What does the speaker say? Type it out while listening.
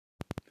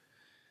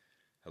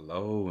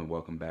Hello and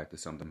welcome back to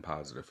Something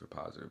Positive for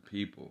Positive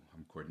People.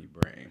 I'm Courtney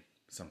Brain.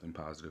 Something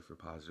Positive for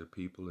Positive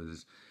People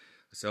is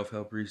a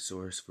self-help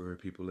resource for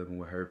people living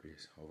with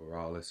herpes.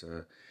 Overall, it's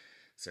a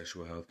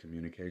sexual health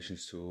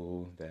communications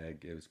tool that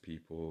gives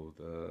people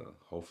the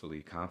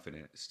hopefully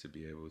confidence to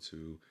be able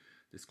to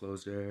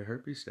disclose their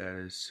herpes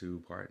status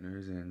to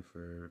partners and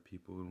for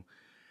people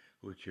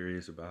who are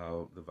curious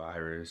about the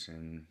virus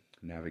and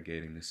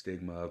navigating the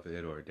stigma of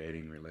it or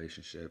dating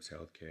relationships,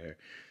 healthcare.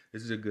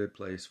 This is a good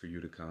place for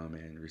you to come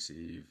and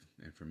receive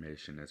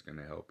information that's going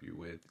to help you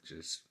with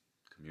just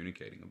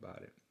communicating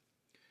about it.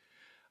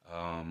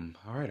 All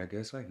right, I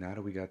guess like now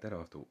that we got that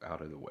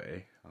out of the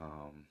way,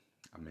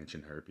 I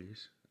mentioned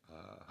herpes,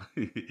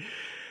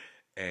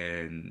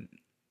 and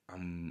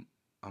I'm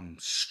I'm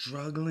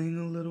struggling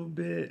a little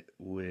bit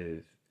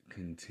with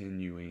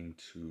continuing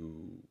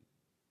to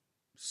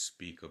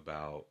speak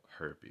about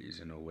herpes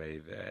in a way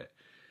that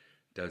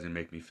doesn't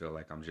make me feel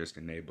like I'm just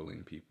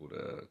enabling people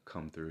to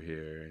come through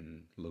here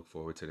and look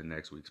forward to the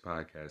next week's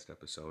podcast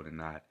episode and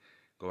not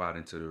go out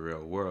into the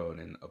real world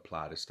and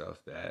apply the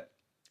stuff that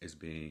is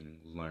being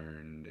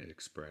learned,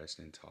 expressed,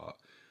 and taught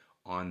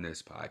on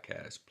this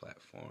podcast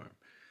platform.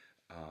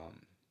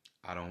 Um,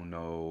 I don't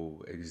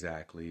know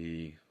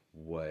exactly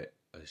what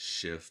a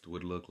shift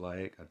would look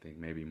like. I think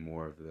maybe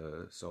more of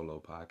the solo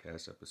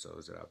podcast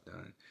episodes that I've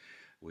done,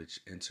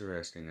 which,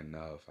 interesting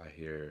enough, I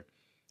hear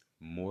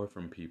more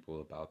from people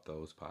about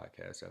those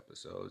podcast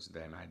episodes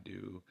than I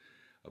do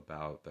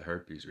about the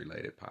herpes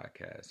related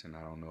podcast. And I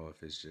don't know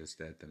if it's just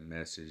that the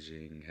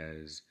messaging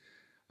has,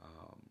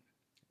 um,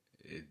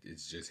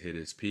 it's just hit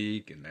its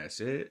peak and that's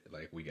it.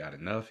 Like, we got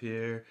enough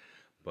here.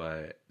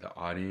 But the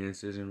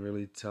audience isn't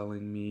really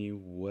telling me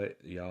what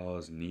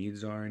y'all's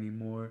needs are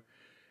anymore.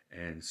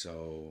 And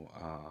so,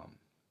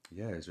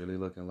 yeah, it's really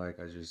looking like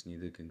I just need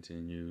to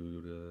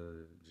continue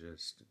to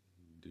just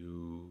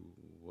do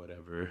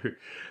whatever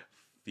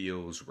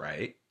feels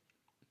right.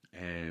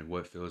 And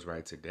what feels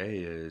right today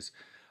is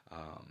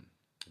um,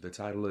 the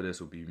title of this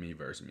will be Me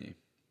versus Me.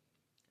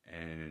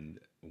 And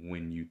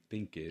when you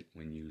think it,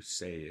 when you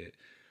say it,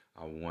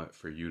 I want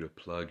for you to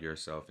plug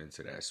yourself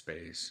into that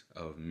space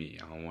of me.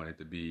 I don't want it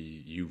to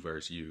be you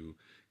versus you,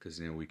 because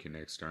then we can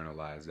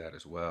externalize that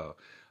as well.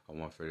 I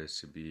want for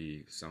this to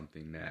be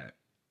something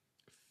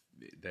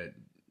that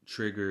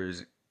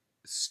triggers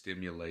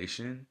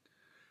stimulation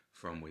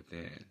from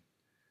within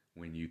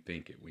when you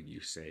think it, when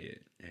you say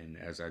it. And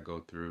as I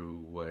go through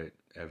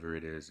whatever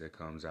it is that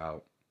comes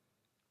out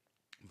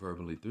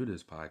verbally through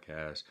this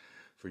podcast,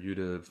 for you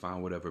to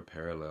find whatever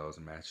parallels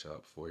match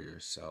up for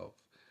yourself.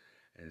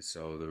 And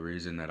so the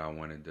reason that I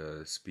wanted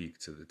to speak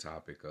to the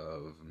topic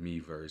of me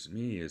versus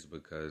me is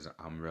because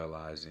I'm at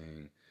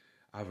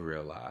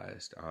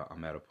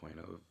a point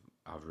of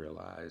I've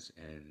realized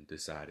and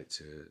decided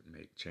to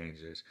make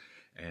changes,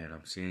 and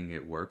I'm seeing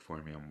it work for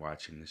me. I'm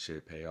watching the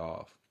shit pay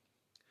off.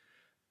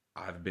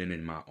 I've been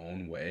in my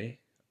own way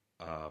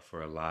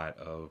for a lot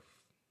of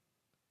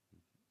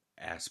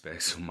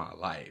aspects of my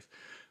life: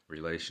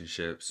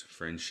 relationships,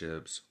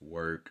 friendships,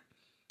 work,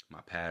 my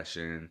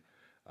passion,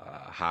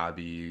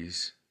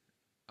 hobbies,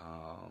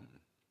 um,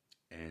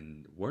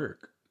 and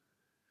work.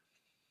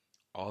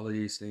 All of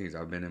these things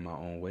I've been in my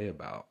own way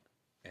about.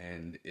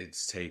 And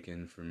it's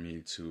taken for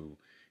me to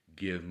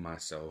give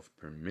myself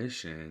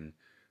permission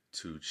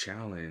to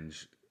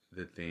challenge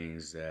the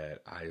things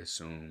that I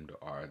assumed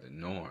are the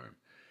norm.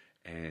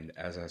 And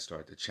as I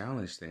start to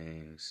challenge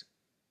things,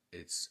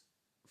 it's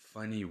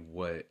funny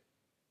what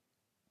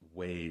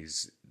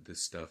ways the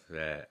stuff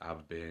that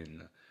I've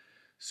been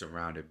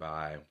surrounded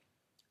by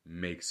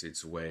makes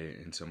its way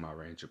into my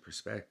range of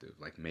perspective,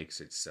 like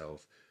makes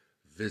itself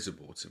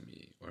visible to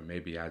me. Or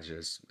maybe I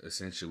just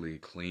essentially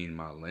clean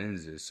my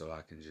lenses so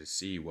I can just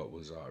see what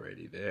was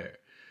already there.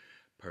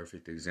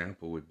 Perfect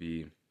example would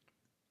be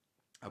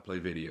I play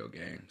video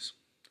games,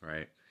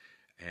 right?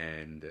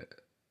 And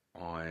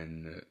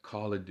on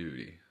Call of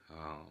Duty,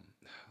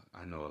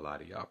 I know a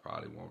lot of y'all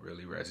probably won't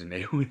really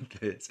resonate with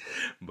this,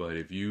 but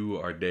if you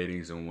are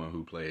dating someone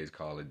who plays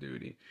Call of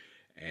Duty,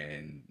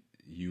 and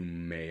you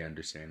may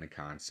understand the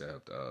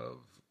concept of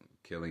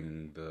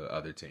killing the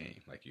other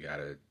team, like you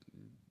gotta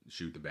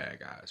shoot the bad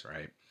guys,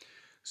 right?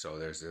 So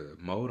there's a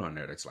mode on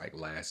there that's like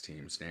last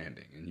team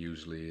standing, and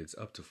usually it's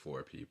up to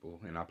 4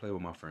 people, and I play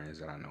with my friends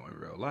that I know in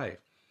real life.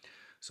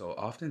 So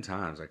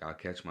oftentimes, like, I'll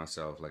catch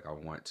myself, like, I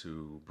want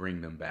to bring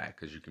them back,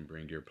 because you can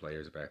bring your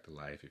players back to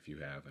life if you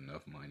have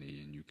enough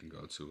money, and you can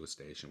go to a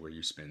station where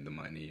you spend the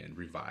money and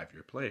revive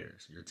your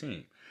players, your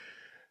team.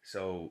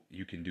 So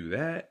you can do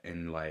that,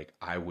 and like,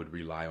 I would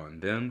rely on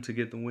them to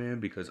get the win,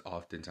 because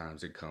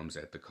oftentimes it comes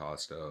at the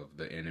cost of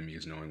the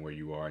enemies knowing where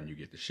you are and you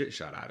get the shit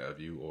shot out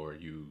of you, or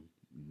you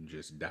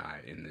just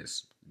die in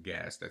this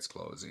gas that's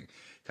closing.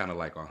 Kind of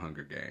like on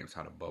Hunger Games,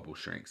 how the bubble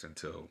shrinks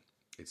until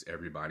it's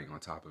everybody on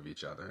top of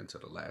each other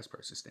until the last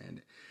person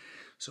standing.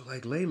 So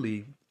like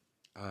lately,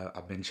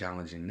 I've been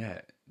challenging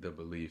that, the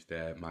belief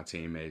that my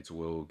teammates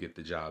will get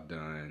the job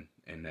done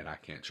and that I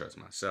can't trust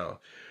myself.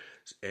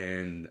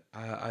 And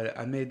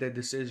I made that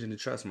decision to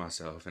trust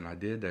myself, and I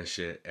did that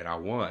shit, and I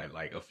won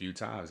like a few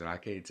times, and I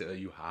can't tell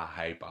you how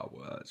hype I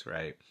was,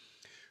 right?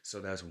 So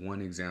that's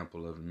one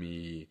example of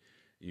me,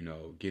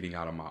 getting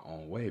out of my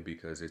own way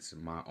because it's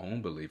my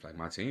own belief. Like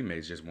my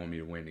teammates just want me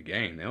to win the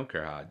game. They don't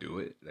care how I do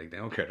it. Like they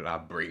don't care that I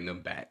bring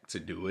them back to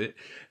do it.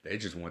 They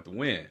just want to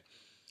win.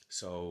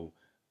 So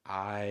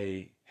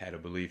I had a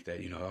belief that,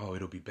 oh,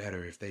 it'll be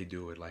better if they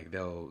do it. Like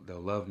they'll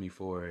love me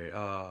for it.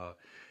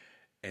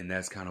 And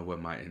that's kind of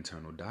what my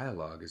internal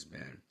dialogue has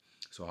been.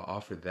 So I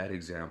offered that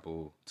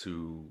example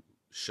to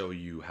show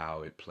you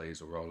how it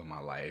plays a role in my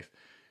life,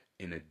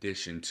 in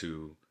addition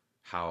to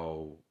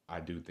how I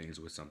do things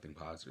with something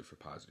positive for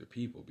positive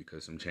people,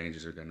 because some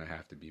changes are going to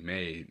have to be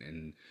made.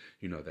 And,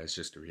 that's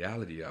just the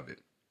reality of it.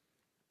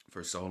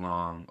 For so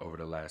long, over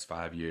the last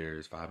 5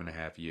 years,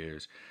 5.5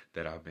 years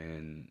that I've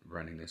been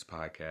running this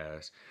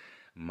podcast,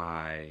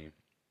 my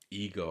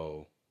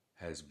ego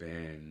has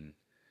been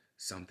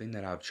something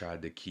that I've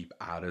tried to keep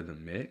out of the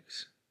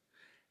mix.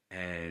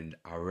 And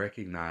I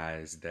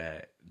recognize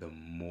that the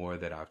more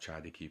that I've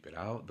tried to keep it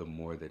out, the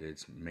more that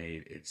it's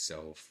made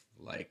itself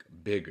like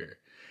bigger.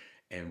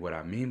 And what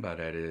I mean by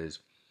that is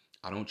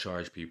I don't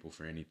charge people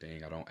for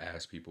anything. I don't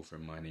ask people for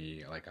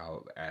money. Like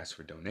I'll ask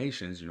for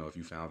donations. If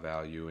you found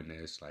value in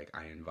this, like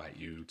I invite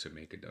you to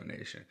make a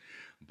donation.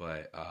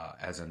 But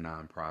as a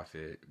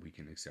nonprofit, we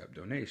can accept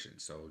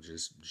donations. So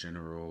just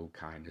general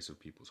kindness of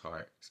people's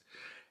hearts.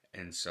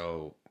 And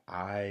so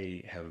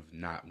I have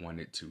not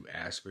wanted to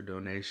ask for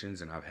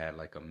donations, and I've had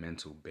like a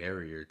mental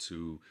barrier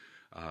to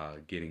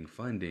getting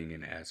funding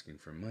and asking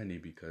for money,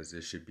 because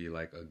this should be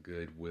like a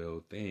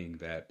goodwill thing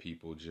that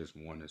people just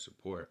want to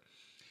support.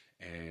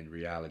 And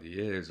reality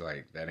is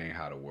like that ain't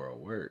how the world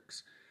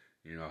works.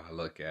 I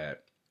look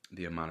at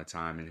the amount of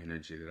time and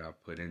energy that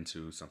I've put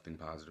into something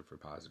positive for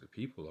positive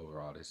people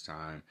over all this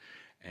time,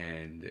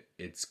 and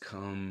it's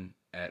come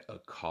at a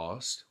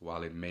cost.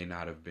 While it may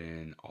not have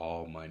been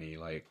all money,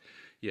 like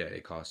yeah,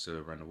 it costs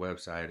to run the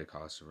website, it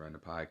costs to run the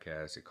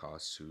podcast, it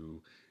costs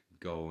to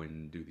go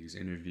and do these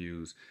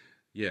interviews,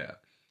 yeah,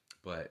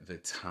 but the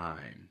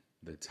time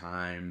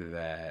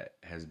that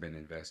has been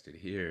invested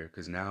here,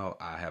 because now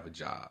I have a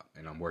job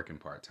and I'm working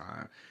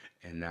part-time,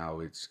 and now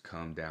it's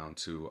come down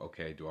to,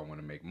 okay, do I want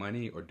to make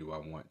money, or do I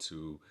want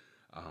to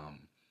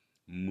um,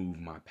 move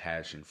my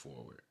passion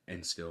forward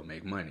and still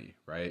make money,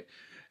 right?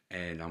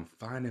 And I'm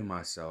finding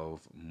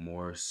myself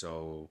more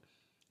so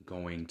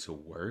going to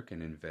work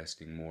and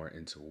investing more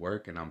into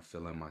work, and I'm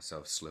feeling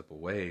myself slip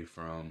away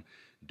from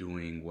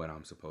doing what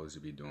I'm supposed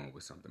to be doing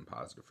with something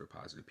positive for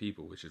positive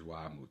people, which is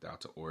why I moved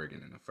out to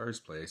Oregon in the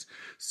first place,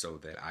 so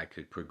that I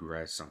could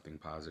progress something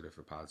positive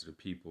for positive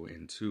people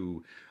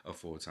into a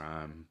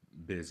full-time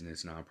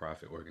business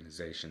nonprofit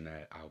organization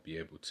that I'll be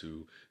able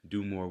to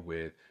do more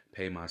with,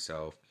 pay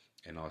myself,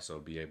 and also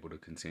be able to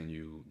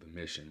continue the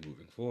mission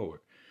moving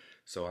forward.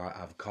 So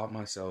I've caught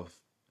myself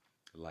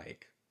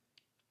like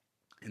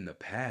in the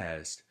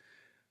past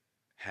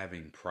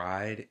having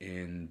pride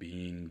in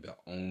being the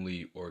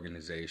only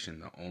organization,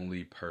 the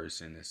only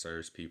person that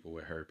serves people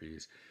with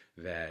herpes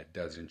that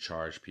doesn't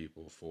charge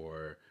people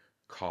for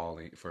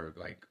calling, for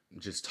like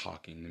just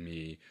talking to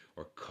me,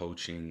 or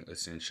coaching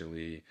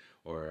essentially,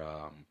 or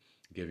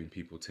giving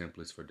people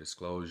templates for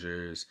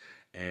disclosures.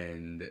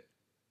 And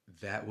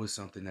that was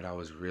something that I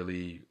was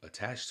really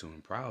attached to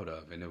and proud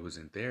of. And it was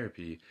in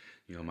therapy,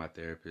 my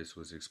therapist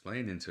was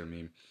explaining to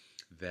me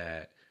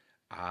that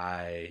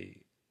I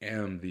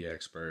am the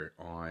expert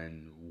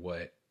on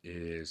what it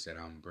is that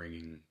I'm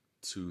bringing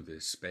to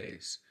this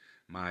space.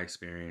 My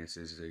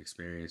experiences, the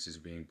experiences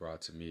being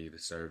brought to me, the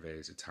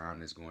surveys, the time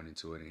that's going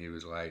into it. And he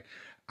was like,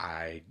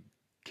 I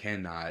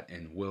cannot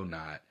and will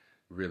not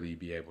really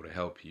be able to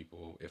help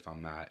people if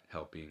I'm not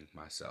helping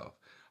myself.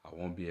 I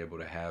won't be able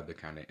to have the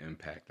kind of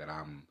impact that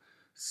I'm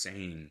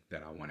saying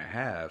that I want to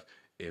have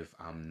if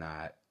I'm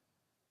not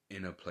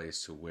in a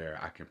place to where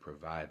I can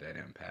provide that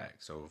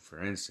impact. So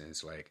for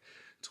instance, like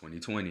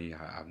 2020,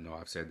 I know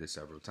I've said this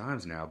several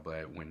times now,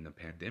 but when the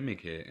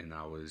pandemic hit and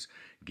I was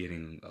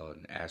getting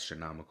an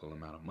astronomical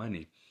amount of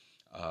money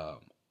uh,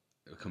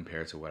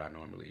 compared to what I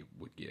normally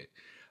would get,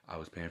 I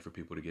was paying for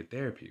people to get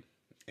therapy.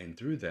 And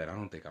through that, I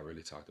don't think I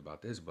really talked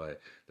about this,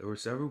 but there were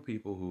several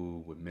people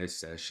who would miss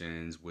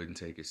sessions, wouldn't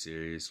take it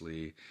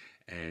seriously.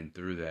 And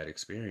through that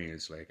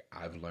experience, like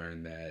I've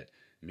learned that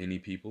many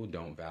people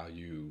don't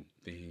value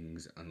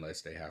things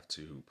unless they have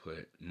to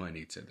put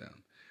money to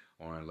them,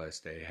 or unless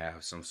they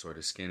have some sort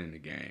of skin in the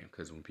game.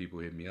 Because when people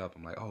hit me up,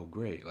 I'm like, oh,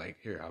 great. Like,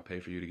 here, I'll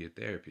pay for you to get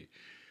therapy.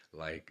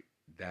 Like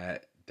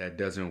that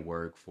doesn't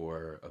work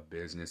for a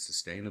business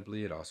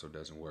sustainably. It also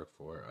doesn't work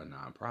for a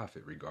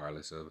nonprofit,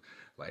 regardless of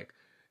like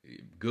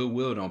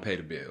goodwill don't pay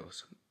the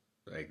bills.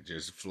 Like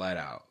just flat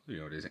out,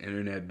 this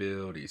internet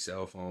bill, these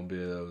cell phone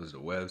bills, the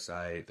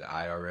website, the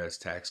IRS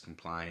tax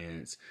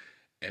compliance,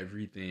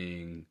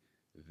 everything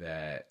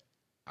that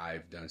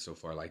I've done so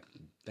far. Like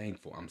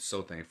thankful, I'm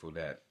so thankful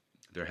that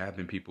there have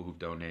been people who've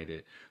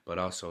donated, but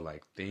also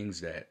like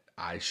things that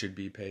I should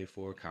be paid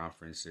for,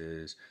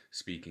 conferences,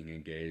 speaking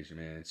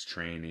engagements,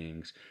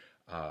 trainings,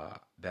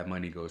 that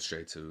money goes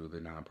straight to the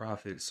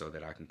nonprofit so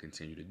that I can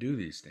continue to do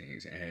these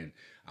things. And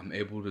I'm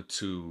able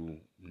to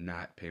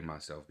not pay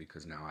myself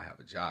because now I have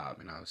a job.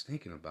 And I was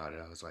thinking about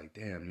it. I was like,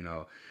 damn,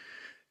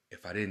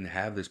 if I didn't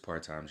have this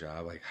part-time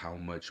job, like how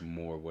much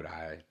more would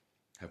I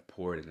have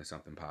poured into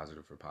something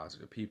positive for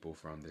positive people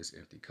from this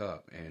empty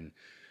cup? And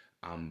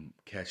I'm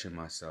catching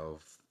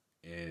myself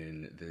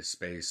in this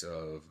space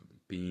of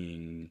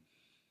being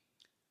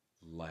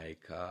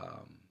like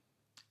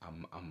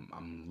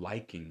I'm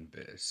liking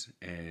this,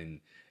 and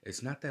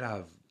it's not that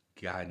I've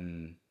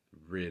gotten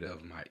rid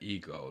of my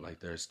ego. Like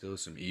there's still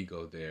some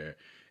ego there,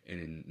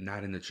 and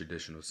not in the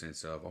traditional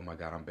sense of oh my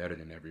god I'm better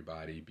than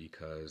everybody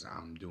because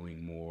I'm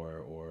doing more,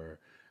 or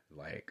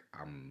like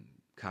I'm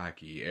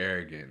cocky,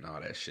 arrogant, and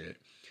all that shit.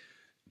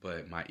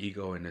 But my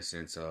ego in the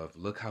sense of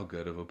look how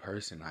good of a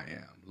person I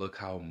am. Look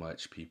how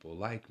much people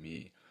like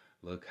me.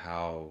 Look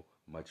how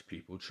much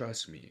people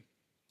trust me,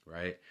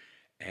 right?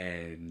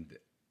 And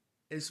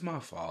it's my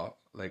fault.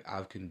 Like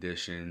I've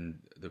conditioned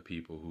the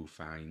people who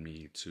find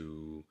me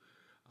to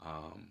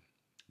um,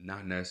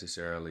 not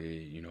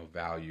necessarily,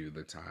 value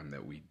the time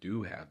that we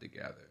do have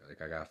together.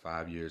 Like I got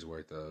 5 years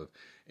worth of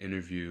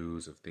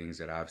interviews of things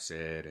that I've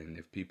said, and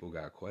if people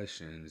got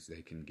questions,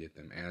 they can get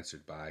them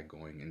answered by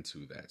going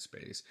into that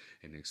space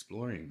and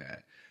exploring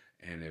that.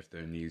 And if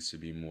there needs to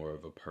be more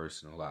of a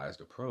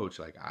personalized approach,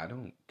 like I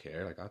don't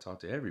care, like I'll talk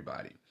to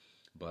everybody.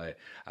 But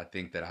I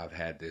think that I've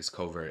had this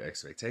covert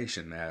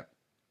expectation that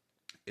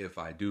if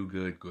I do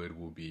good, good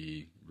will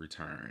be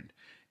returned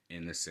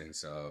in the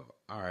sense of,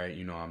 all right,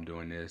 I'm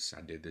doing this.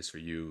 I did this for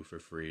you for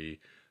free.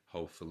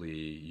 Hopefully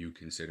you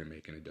consider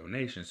making a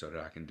donation so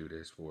that I can do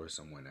this for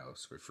someone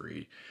else for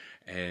free.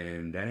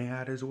 And that ain't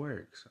how this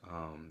works.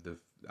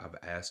 I've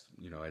asked,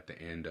 at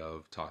the end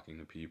of talking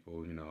to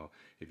people,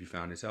 if you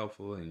found this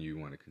helpful and you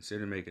want to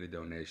consider making a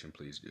donation,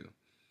 please do.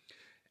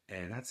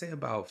 And I'd say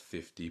about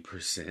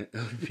 50%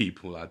 of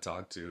people I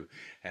talk to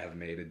have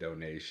made a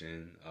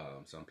donation.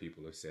 Some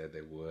people have said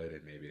they would,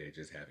 and maybe they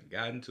just haven't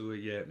gotten to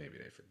it yet. Maybe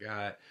they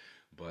forgot.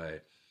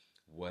 But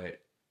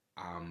what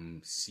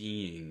I'm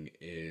seeing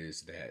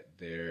is that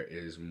there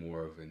is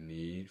more of a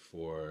need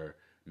for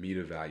me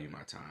to value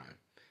my time.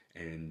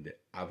 And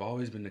I've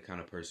always been the kind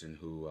of person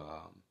who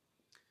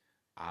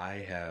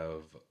I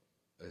have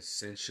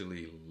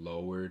essentially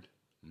lowered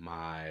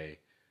my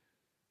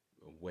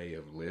way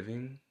of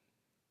living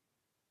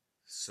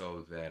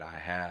so that I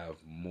have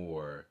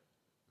more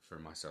for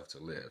myself to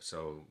live.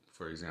 So,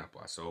 for example,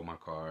 I sold my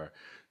car,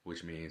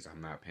 which means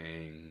I'm not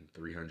paying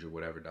 $300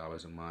 whatever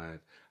dollars a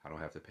month. I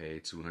don't have to pay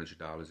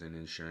 $200 in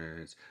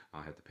insurance. I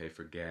don't have to pay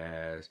for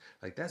gas.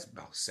 Like that's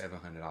about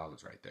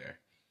 $700 right there.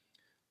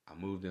 I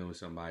moved in with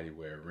somebody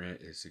where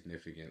rent is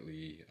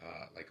significantly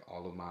like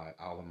all of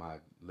my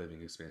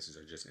living expenses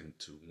are just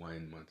into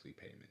one monthly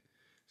payment.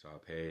 So I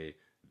pay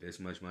this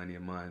much money a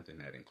month, and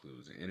that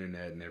includes the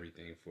internet and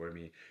everything for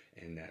me,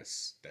 and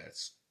that's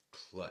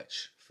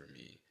clutch for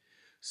me.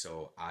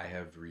 So I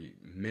have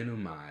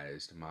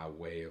minimized my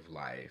way of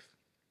life,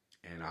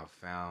 and I've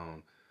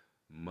found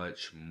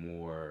much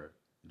more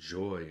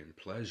joy and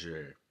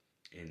pleasure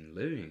in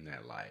living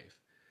that life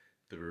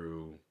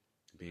through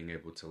being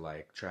able to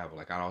like travel.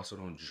 Like I also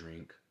don't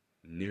drink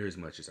near as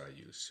much as I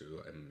used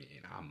to. I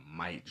mean, I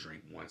might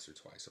drink once or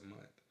twice a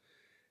month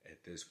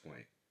at this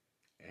point.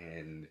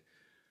 And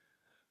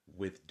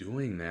with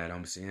doing that,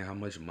 I'm seeing how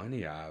much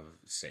money I've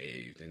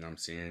saved, and I'm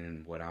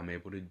seeing what I'm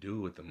able to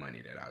do with the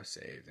money that I've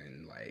saved.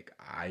 And like,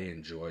 I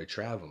enjoy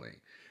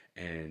traveling,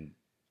 and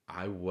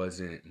I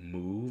wasn't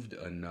moved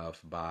enough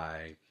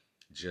by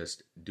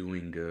just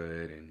doing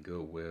good and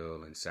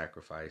goodwill and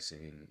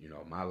sacrificing,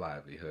 my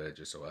livelihood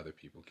just so other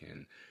people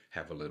can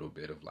have a little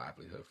bit of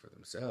livelihood for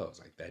themselves.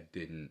 Like, that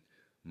didn't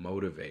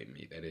motivate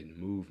me, that didn't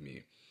move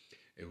me.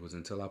 It was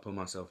until I put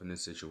myself in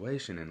this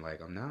situation and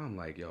like I'm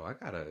like, yo, I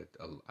gotta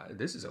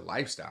this is a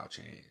lifestyle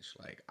change.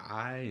 Like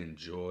I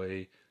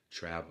enjoy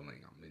traveling.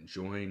 I'm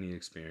enjoying the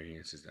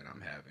experiences that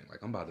I'm having. Like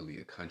I'm about to leave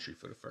the country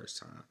for the first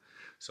time.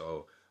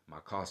 So my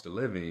cost of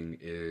living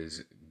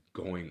is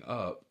going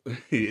up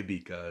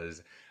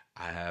because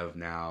I have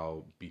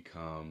now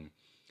become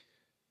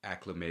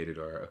acclimated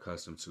or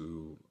accustomed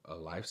to a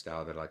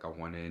lifestyle that like I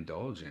want to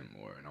indulge in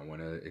more and I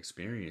want to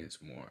experience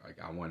more. Like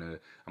I'm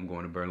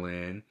going to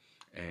Berlin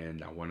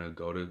and I want to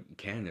go to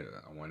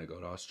Canada. I want to go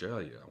to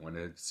Australia. I want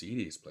to see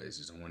these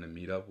places. I want to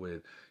meet up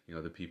with,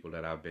 the people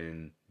that I've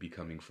been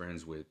becoming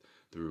friends with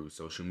through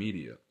social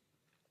media.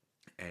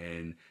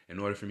 And in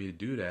order for me to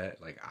do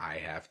that, like I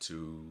have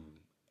to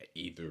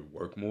either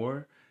work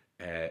more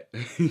at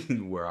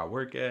where I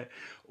work at,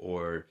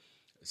 or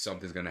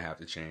something's going to have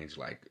to change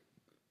like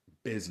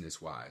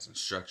business wise and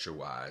structure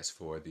wise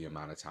for the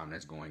amount of time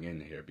that's going in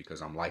here,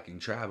 because I'm liking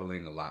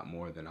traveling a lot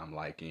more than I'm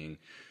liking,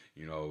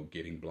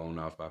 getting blown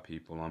off by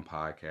people on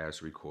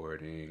podcast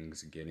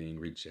recordings, getting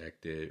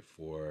rejected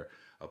for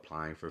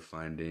applying for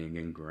funding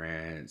and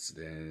grants,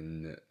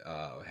 then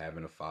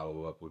having to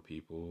follow up with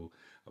people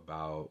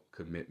about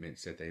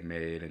commitments that they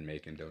made and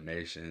making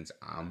donations.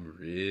 I'm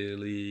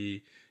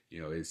really,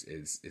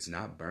 it's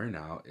not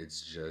burnout.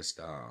 It's just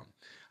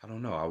I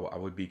don't know. I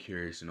would be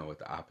curious to know what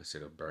the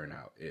opposite of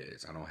burnout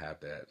is. I don't have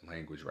that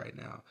language right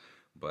now,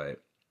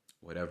 but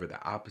whatever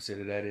the opposite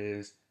of that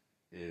is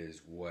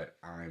what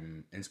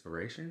I'm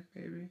inspiration,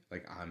 maybe.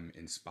 Like I'm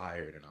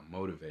inspired and I'm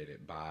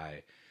motivated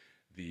by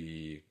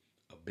the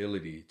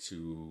ability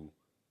to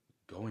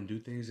go and do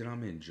things that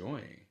I'm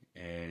enjoying.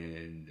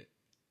 And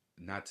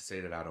not to say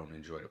that I don't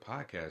enjoy the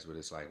podcast, but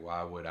it's like,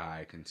 why would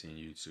I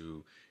continue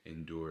to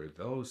endure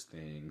those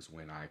things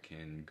when I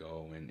can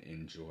go and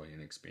enjoy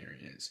and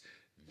experience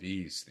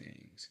these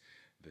things,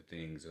 the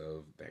things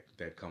of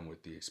that come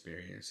with the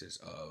experiences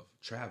of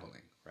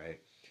traveling, right?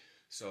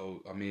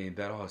 So, I mean,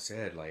 that all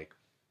said, like,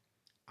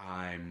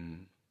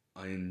 I'm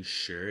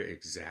unsure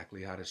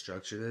exactly how to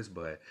structure this,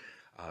 but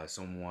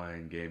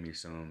someone gave me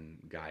some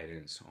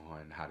guidance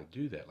on how to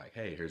do that. Like,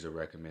 hey, here's a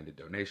recommended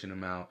donation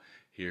amount.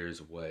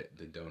 Here's what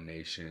the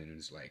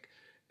donations, like,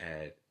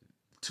 at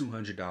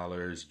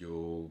 $200,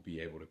 you'll be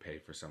able to pay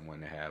for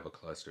someone to have a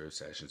cluster of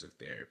sessions of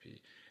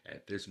therapy.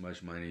 At this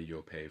much money,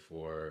 you'll pay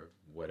for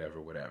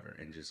whatever,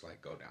 and just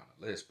like go down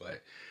the list.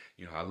 But,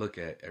 I look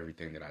at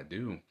everything that I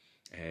do,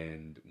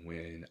 and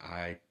when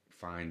I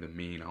find the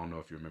mean, I don't know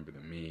if you remember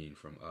the mean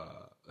from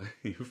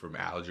from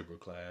algebra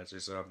class or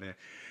something,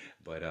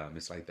 but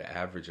it's like the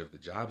average of the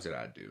jobs that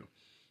I do.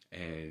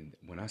 And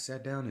when I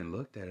sat down and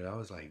looked at it, I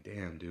was like,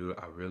 damn, dude,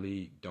 I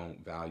really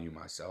don't value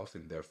myself,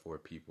 and therefore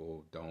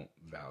people don't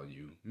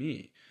value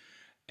me.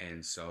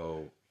 And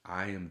so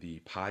I am the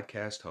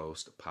podcast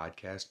host,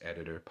 podcast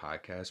editor,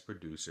 podcast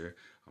producer.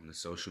 I'm the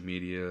social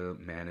media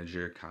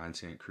manager,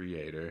 content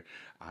creator.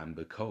 I'm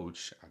the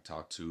coach. I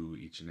talk to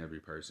each and every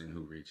person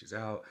who reaches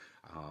out.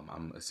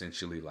 I'm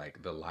essentially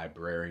like the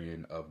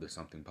librarian of the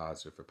Something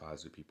Positive for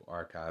Positive People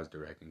archives,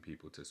 directing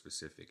people to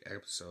specific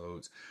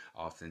episodes,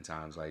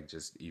 oftentimes like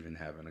just even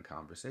having a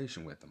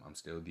conversation with them. I'm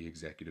still the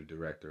executive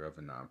director of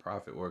a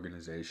nonprofit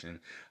organization.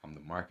 I'm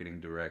the marketing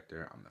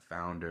director. I'm the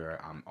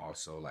founder. I'm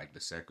also like the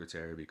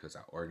secretary because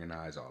I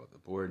organize all of the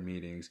board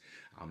meetings.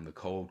 I'm the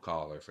cold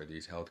caller for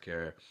these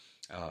healthcare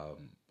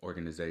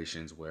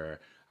organizations where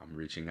I'm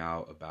reaching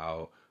out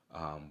about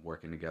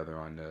working together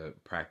on the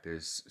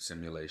practice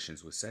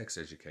simulations with sex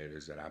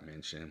educators that I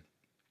mentioned.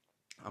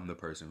 I'm the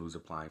person who's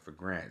applying for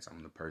grants.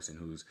 I'm the person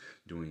who's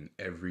doing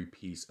every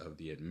piece of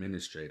the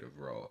administrative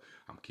role.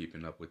 I'm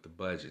keeping up with the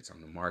budgets.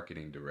 I'm the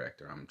marketing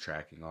director. I'm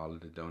tracking all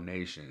of the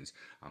donations.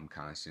 I'm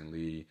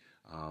constantly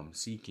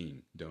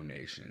seeking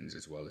donations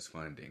as well as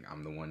funding.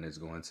 I'm the one that's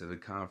going to the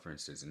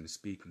conferences and the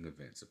speaking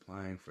events,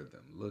 applying for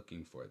them,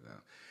 looking for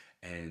them.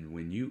 And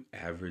when you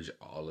average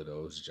all of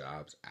those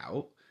jobs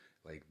out,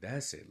 like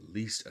that's at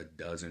least a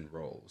dozen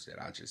roles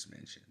that I just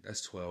mentioned.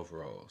 That's 12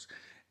 roles.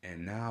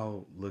 And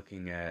now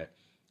looking at,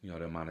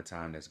 the amount of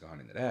time that's gone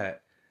into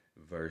that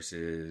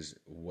versus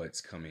what's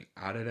coming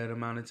out of that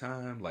amount of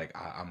time, like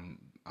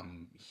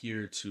I'm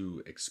here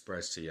to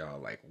express to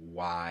y'all like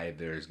why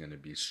there's going to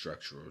be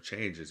structural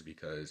changes,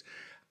 because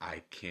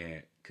I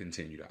can't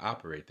continue to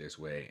operate this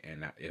way.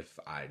 And if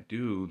I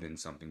do, then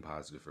Something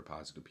Positive for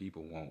Positive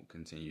People won't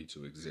continue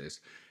to exist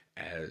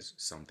as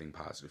Something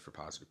Positive for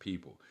Positive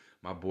People.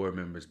 My board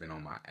member's been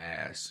on my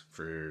ass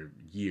for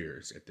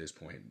years at this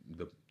point.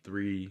 Is it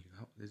 3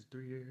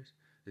 years?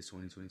 It's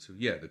 2022.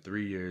 Yeah, the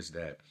 3 years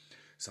that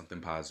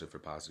Something Positive for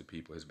Positive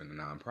People has been a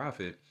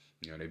nonprofit,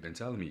 they've been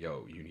telling me,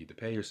 yo, you need to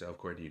pay yourself,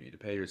 Courtney, you need to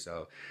pay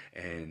yourself.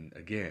 And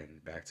again,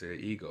 back to the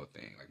ego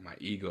thing. Like my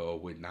ego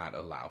would not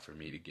allow for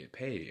me to get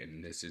paid.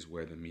 And this is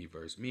where the me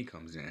versus me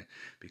comes in,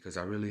 because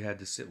I really had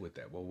to sit with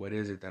that. Well, what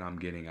is it that I'm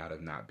getting out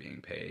of not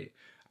being paid?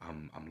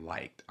 I'm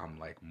liked. I'm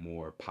like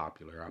more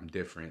popular. I'm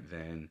different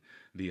than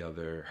the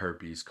other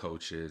herpes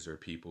coaches or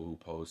people who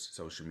post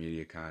social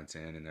media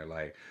content and they're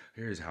like,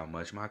 here's how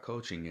much my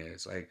coaching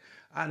is. Like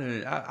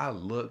I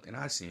looked and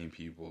I seen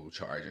people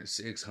charging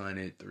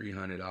 $600,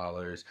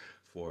 $300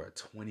 for a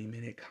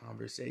 20-minute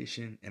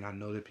conversation. And I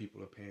know that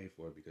people are paying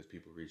for it because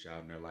people reach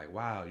out and they're like,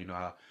 wow,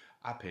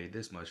 I paid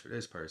this much for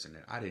this person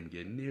and I didn't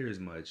get near as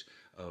much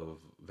of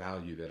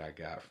value that I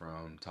got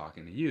from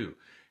talking to you.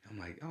 I'm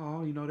like,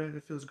 oh,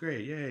 that feels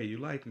great. Yay, you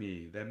like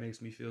me. That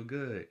makes me feel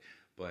good.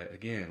 But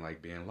again,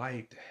 like being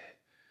liked,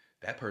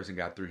 that person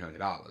got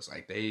 $300.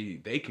 Like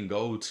they can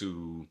go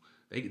to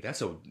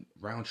that's a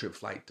round trip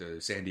flight to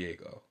San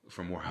Diego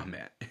from where I'm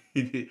at,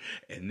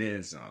 and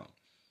then some.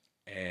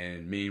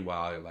 And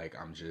meanwhile, like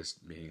I'm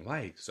just being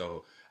liked.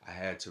 So I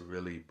had to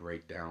really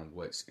break down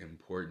what's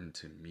important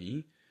to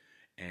me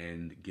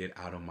and get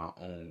out of my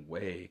own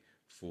way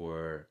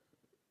for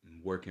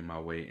working my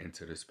way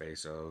into the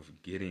space of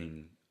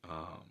getting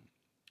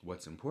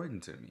what's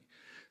important to me.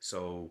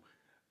 So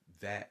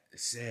that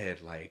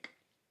said, like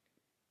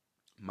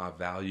my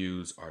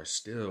values are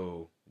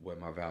still what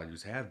my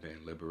values have been: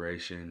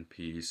 liberation,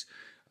 peace,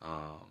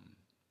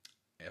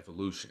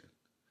 evolution.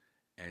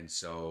 And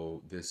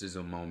so this is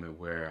a moment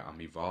where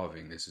I'm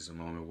evolving. This is a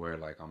moment where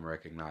like I'm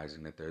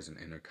recognizing that there's an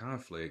inner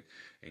conflict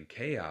and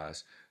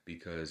chaos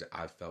because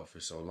I felt for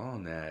so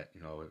long that,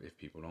 if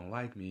people don't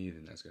like me,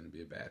 then that's going to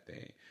be a bad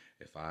thing.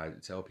 If I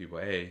tell people,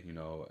 hey,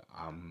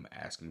 I'm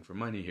asking for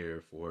money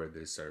here for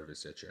this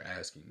service that you're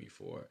asking me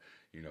for,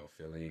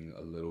 feeling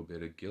a little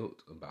bit of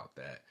guilt about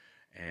that.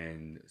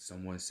 And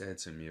someone said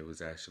to me, it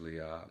was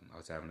actually, I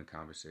was having a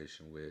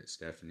conversation with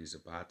Stephanie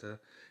Zapata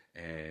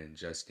and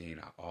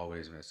Justine. I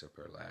always mess up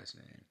her last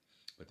name.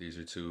 But these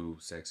are two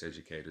sex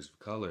educators of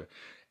color.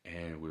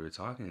 And we were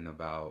talking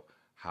about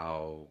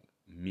how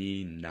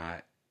me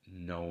not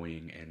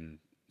knowing and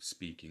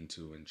speaking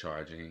to and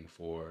charging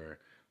for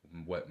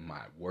what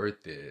my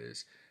worth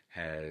is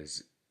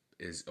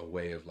a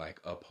way of like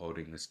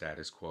upholding the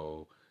status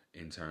quo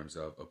in terms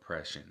of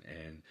oppression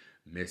and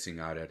missing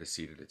out at a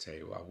seat at the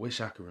table. I wish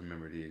I could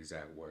remember the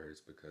exact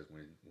words because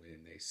when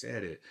they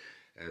said it,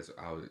 as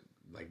I was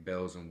like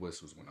bells and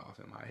whistles went off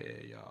in my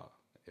head, y'all.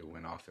 It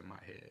went off in my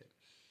head,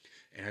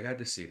 and I got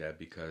to see that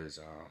because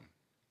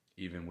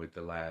even with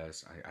the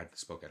last, I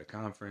spoke at a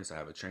conference. I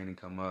have a training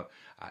come up.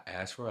 I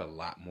asked for a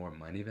lot more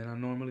money than I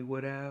normally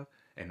would have,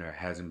 and there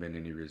hasn't been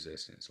any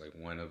resistance. Like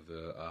one of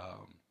the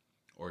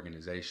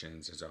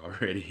organizations is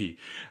already,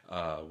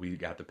 we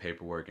got the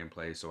paperwork in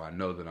place, so I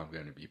know that I'm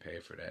going to be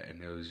paid for that.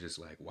 And it was just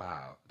like,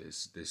 wow,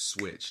 this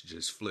switch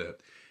just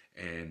flipped,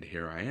 and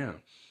here I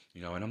am.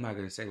 And I'm not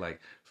going to say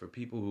like for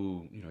people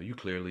who, you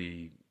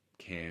clearly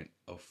can't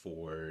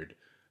afford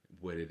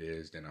what it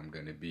is that I'm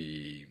going to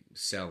be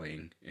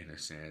selling in a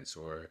sense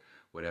or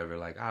whatever.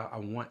 Like I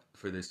want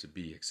for this to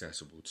be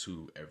accessible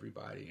to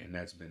everybody. And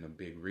that's been a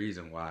big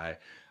reason why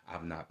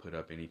I've not put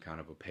up any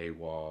kind of a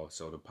paywall.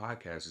 So the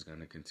podcast is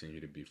going to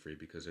continue to be free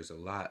because there's a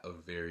lot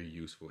of very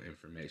useful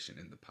information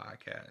in the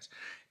podcast.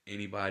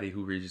 Anybody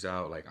who reaches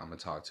out, like I'm going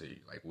to talk to you,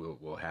 like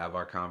we'll have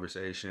our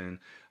conversation.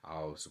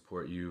 I'll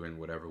support you in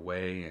whatever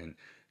way. And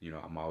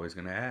I'm always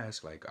going to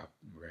ask, like,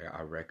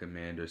 I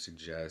recommend or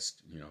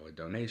suggest, a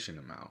donation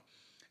amount.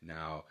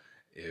 Now,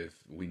 if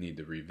we need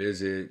to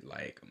revisit,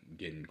 like,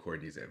 getting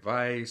Courtney's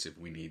advice, if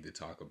we need to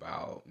talk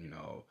about,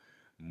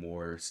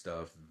 more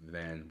stuff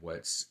than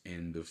what's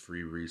in the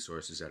free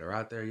resources that are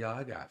out there, y'all,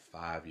 I got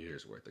 5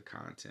 years worth of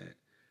content.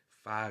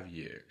 5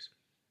 years.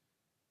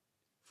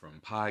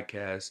 From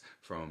podcasts,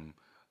 from,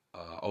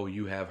 oh,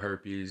 you have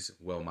herpes,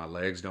 well, my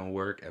legs don't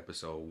work,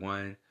 episode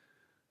 1,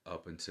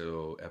 up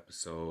until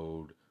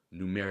episode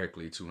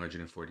numerically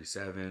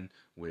 247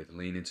 with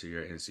Lean Into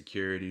Your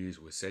Insecurities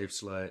with Safe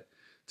Slut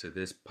to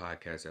this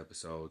podcast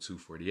episode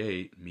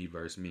 248, Me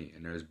Versus Me.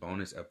 And there's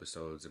bonus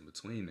episodes in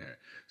between there.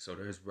 So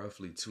there's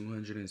roughly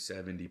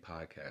 270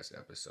 podcast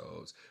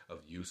episodes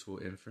of useful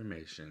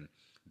information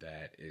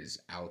that is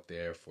out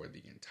there for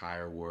the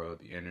entire world,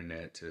 the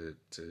internet to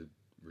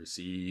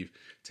receive,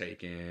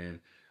 take in,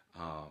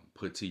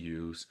 put to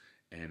use,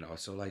 and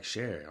also like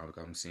share.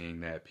 I'm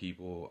seeing that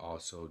people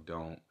also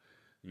don't,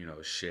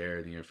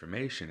 share the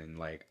information. And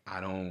like,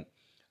 I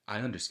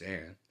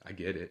understand, I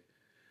get it,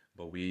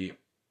 but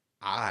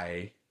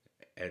I,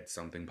 at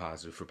something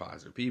positive for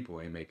positive people,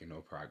 ain't making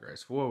no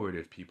progress forward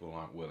if people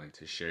aren't willing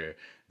to share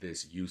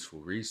this useful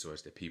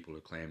resource that people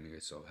are claiming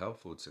is so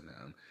helpful to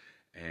them.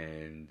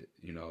 And,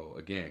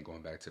 again,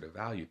 going back to the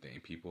value thing,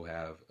 people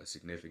have a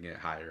significant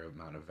higher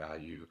amount of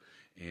value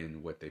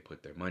in what they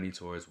put their money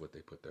towards, what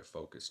they put their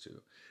focus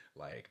to.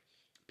 Like,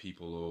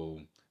 people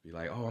will be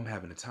like, oh, I'm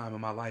having the time of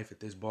my life at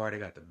this bar. They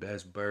got the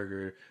best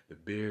burger. The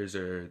beers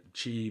are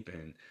cheap.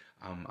 And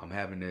I'm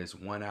having this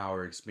 1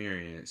 hour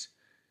experience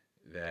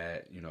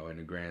that, in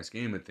the grand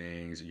scheme of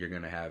things, you're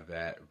going to have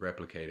that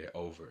replicated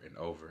over and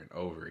over and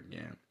over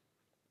again.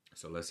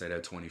 So let's say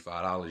that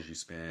 $25 you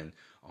spend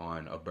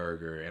on a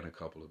burger and a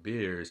couple of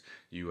beers,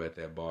 you at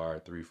that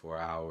bar 3-4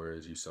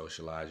 hours, you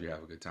socialize, you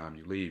have a good time,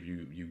 you leave,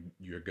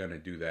 you're gonna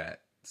do that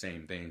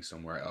same thing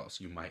somewhere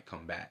else. You might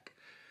come back,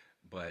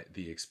 but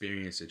the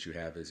experience that you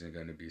have isn't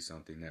going to be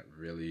something that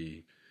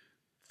really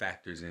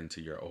factors into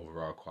your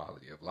overall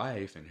quality of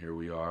life. And here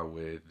we are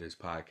with this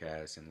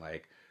podcast and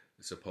like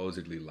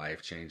supposedly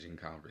life-changing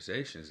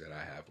conversations that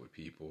I have with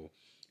people.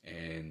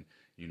 And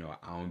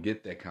I don't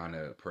get that kind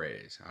of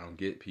praise. I don't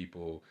get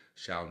people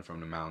shouting from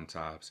the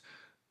mountaintops,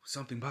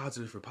 something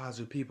positive for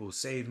positive people,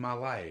 saved my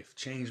life,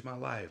 changed my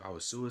life. I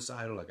was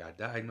suicidal. I got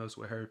diagnosed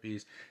with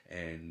herpes,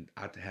 and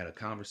I had a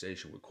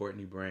conversation with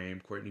Courtney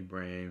Brame. Courtney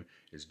Brame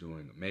is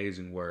doing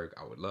amazing work.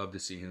 I would love to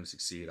see him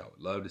succeed. I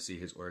would love to see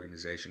his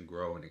organization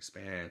grow and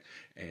expand,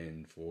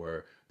 and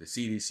for the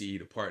CDC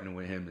to partner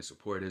with him and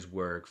support his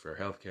work, for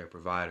healthcare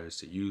providers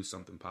to use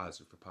something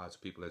positive for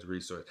positive people as a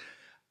resource.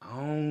 I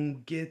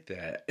don't get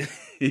that.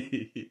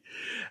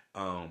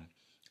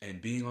 And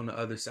being on the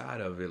other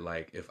side of it,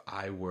 like if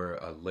I were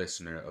a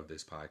listener of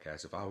this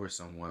podcast, if I were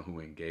someone who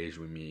engaged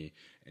with me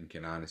and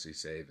can honestly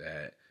say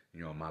that,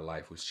 my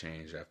life was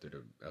changed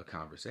after a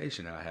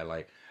conversation that I had,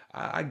 like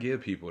I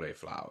give people their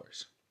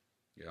flowers.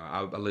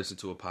 I listened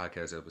to a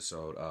podcast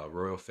episode,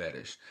 Royal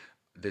Fetish,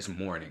 this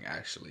morning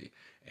actually,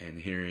 and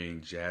hearing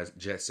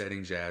Jet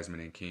Setting Jasmine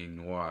and King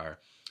Noir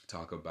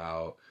talk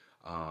about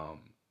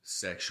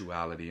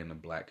sexuality in the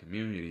black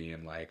community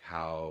and like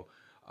how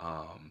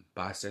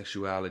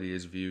bisexuality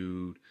is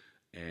viewed,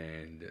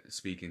 and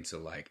speaking to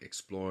like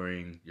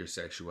exploring your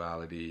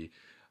sexuality.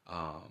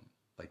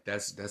 Like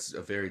that's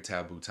a very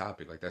taboo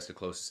topic. Like that's the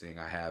closest thing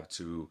I have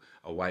to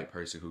a white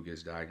person who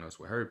gets diagnosed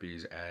with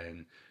herpes,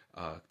 and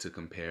to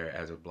compare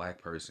as a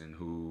black person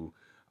who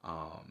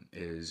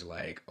is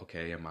like,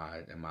 okay, am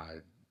I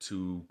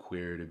too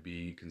queer to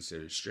be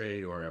considered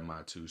straight, or am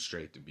I too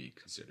straight to be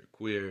considered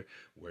queer?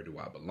 Where do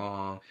I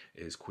belong?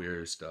 Is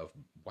queer stuff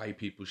white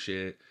people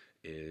shit?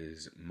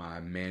 Is my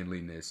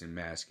manliness and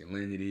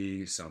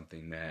masculinity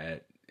something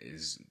that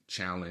is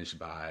challenged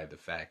by the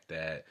fact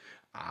that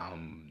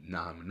I'm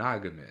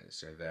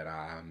non-monogamous, or that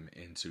I'm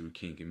into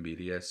kink and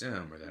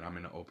BDSM, or that I'm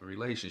in open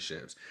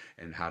relationships?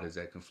 And how does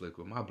that conflict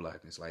with my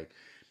blackness? Like,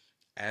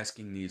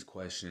 asking these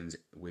questions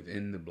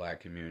within the black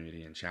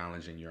community and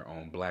challenging your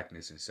own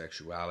blackness and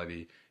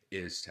sexuality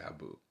is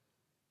taboo.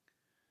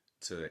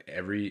 To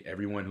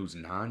everyone who's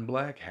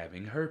non-black,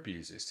 having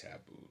herpes is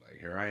taboo. Like,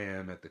 here I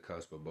am at the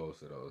cusp of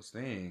both of those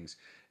things.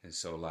 And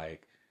so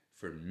like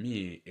for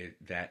me,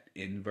 that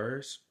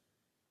inverse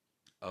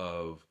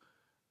of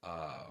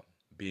uh,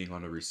 being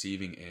on the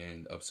receiving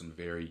end of some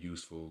very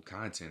useful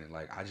content. And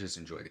like, I just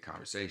enjoyed the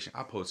conversation.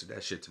 I posted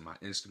that shit to my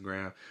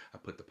Instagram. I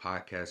put the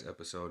podcast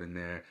episode in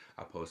there.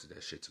 I posted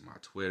that shit to my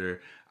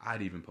Twitter.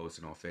 I'd even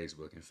posted on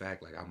Facebook. In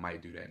fact, like, I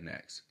might do that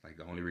next. Like,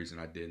 the only reason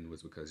I didn't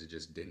was because it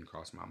just didn't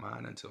cross my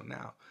mind until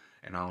now.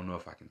 And I don't know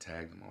if I can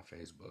tag them on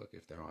Facebook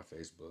if they're on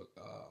Facebook.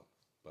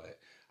 But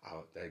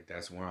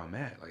that's where I'm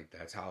at. Like,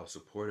 that's how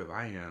supportive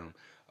I am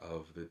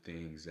of the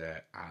things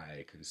that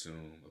I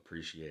consume,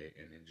 appreciate,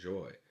 and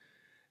enjoy.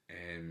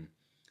 And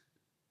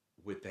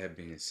with that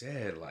being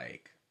said,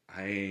 like,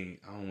 I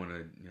don't want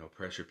to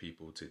pressure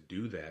people to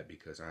do that,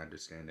 because I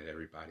understand that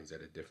everybody's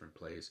at a different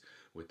place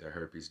with their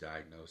herpes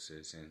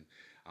diagnosis, and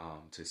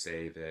to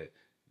say that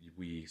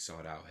we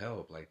sought out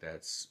help, like,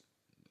 that's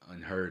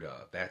unheard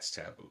of. That's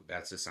taboo.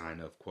 That's a sign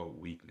of, quote,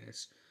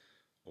 weakness,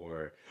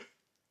 or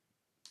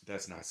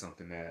that's not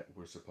something that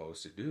we're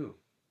supposed to do.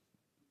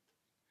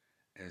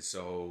 And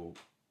so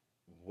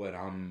what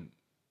I'm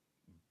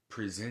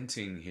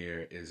presenting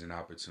here is an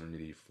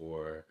opportunity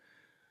for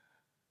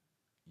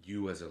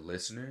you as a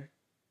listener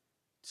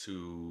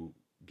to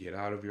get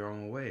out of your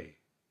own way.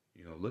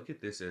 Look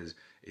at this as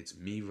it's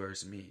me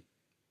versus me.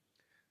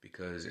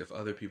 Because if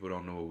other people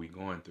don't know what we're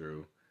going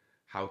through,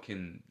 how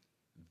can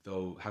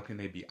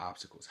they be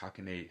obstacles? How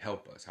can they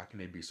help us? How can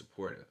they be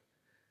supportive?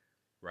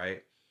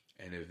 Right?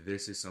 And if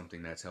this is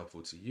something that's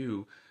helpful to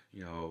you,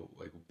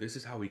 like, this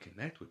is how we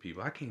connect with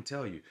people. I can't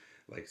tell you,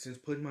 like, since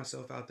putting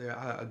myself out there,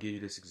 I'll give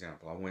you this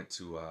example. I went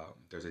to,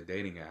 there's a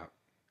dating app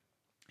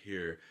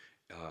here,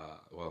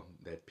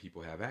 that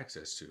people have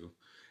access to.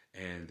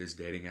 And this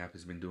dating app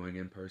has been doing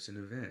in-person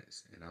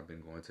events. And I've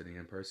been going to the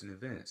in-person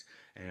events.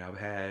 And I've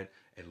had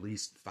at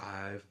least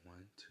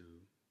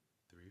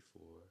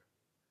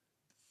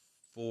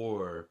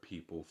four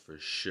people for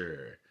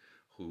sure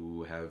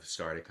who have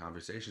started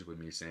conversations with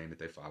me, saying that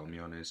they follow me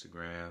on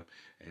Instagram,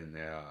 and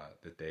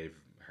that they've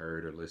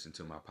heard or listened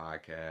to my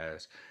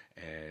podcast,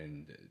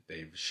 and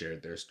they've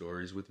shared their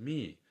stories with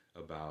me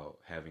about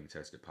having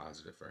tested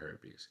positive for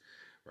herpes,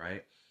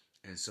 right?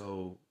 And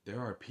so there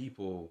are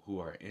people who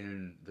are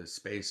in the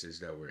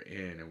spaces that we're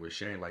in, and we're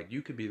sharing. Like,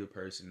 you could be the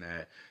person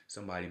that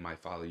somebody might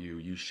follow you.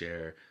 You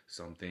share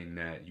something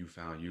that you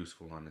found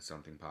useful on the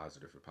Something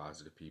Positive for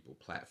Positive People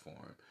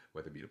platform,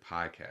 whether it be the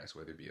podcast,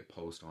 whether it be a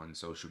post on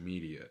social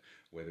media,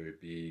 whether it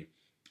be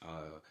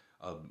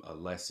a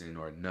lesson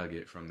or a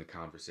nugget from the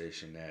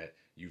conversation that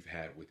you've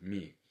had with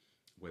me,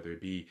 whether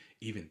it be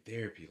even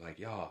therapy. Like,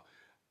 y'all,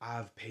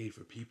 I've paid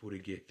for people to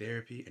get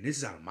therapy, and this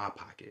is out of my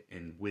pocket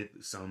and with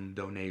some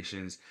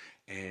donations,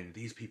 and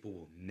these people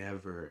will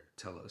never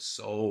tell a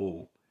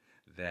soul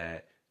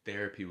that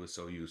therapy was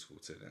so useful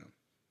to them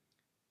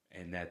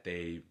and that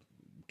they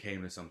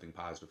came to Something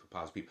Positive for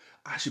Positive People.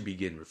 I should be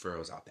getting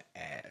referrals out the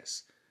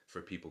ass for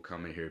people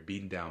coming here,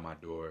 beating down my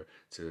door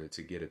to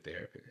get a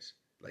therapist.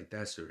 Like,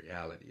 that's the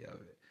reality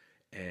of it.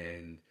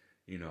 And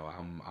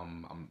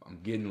I'm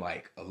getting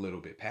like a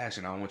little bit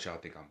passionate. I don't want y'all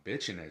to think I'm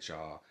bitching at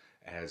y'all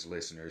as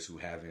listeners who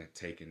haven't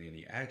taken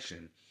any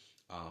action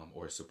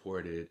or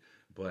supported,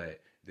 but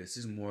this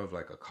is more of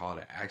like a call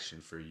to action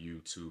for you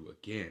to,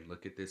 again,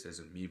 look at this as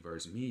a me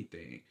versus me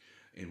thing.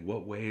 In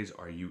what ways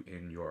are you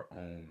in your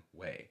own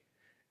way?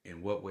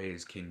 In what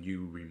ways can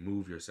you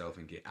remove yourself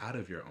and get out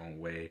of your own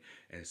way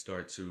and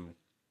start to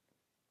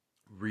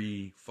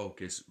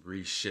refocus,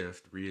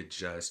 reshift,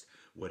 readjust,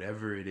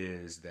 whatever it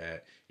is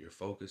that you're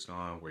focused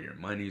on, where your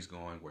money's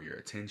going, where your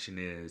attention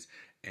is,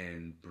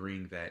 and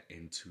bring that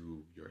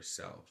into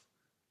yourself.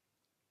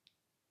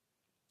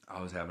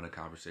 I was having a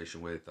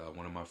conversation with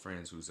one of my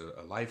friends who's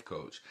a life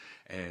coach,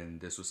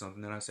 and this was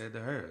something that I said to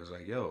her. I was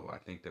like, yo, I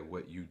think that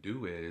what you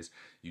do is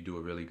you do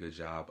a really good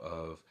job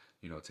of,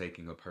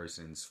 taking a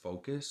person's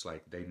focus.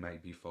 Like, they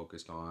might be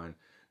focused on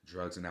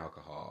drugs and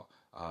alcohol.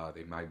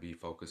 They might be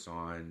focused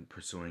on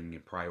pursuing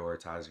and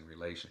prioritizing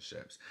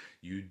relationships.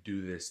 You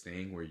do this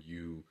thing where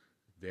you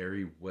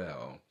very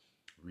well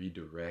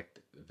redirect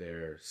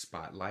their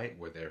spotlight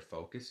where they're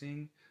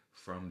focusing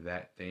from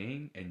that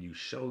thing, and you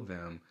show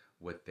them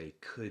what they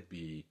could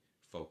be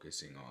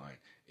focusing on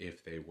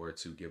if they were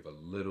to give a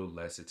little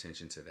less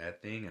attention to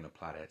that thing and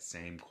apply that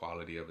same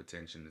quality of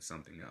attention to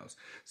something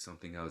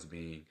else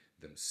being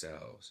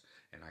themselves.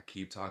 And I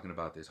keep talking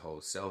about this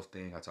whole self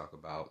thing. I talk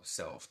about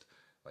self,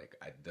 like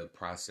the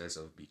process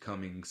of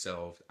becoming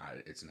self.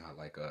 It's not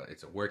like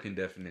it's a working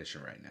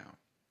definition right now.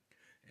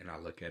 And I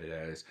look at it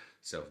as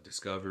self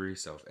discovery,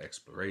 self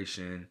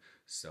exploration,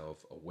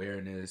 self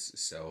awareness,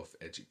 self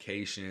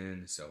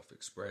education, self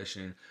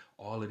expression.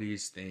 All of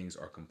these things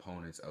are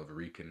components of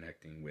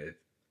reconnecting with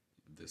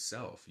the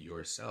self,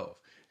 yourself,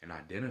 and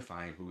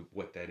identifying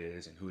what that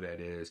is and who that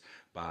is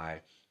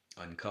by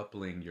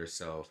uncoupling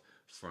yourself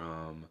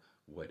from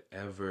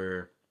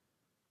whatever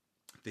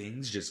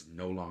things just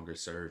no longer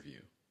serve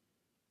you.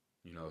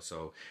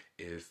 So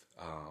if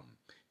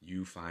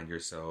you find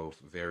yourself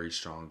very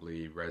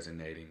strongly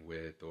resonating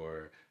with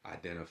or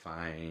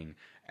identifying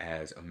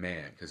as a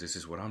man, because this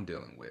is what I'm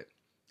dealing with,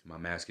 my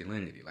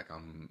masculinity. Like,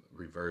 I'm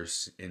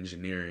reverse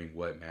engineering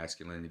what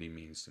masculinity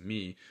means to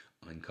me,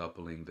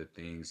 uncoupling the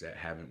things that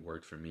haven't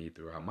worked for me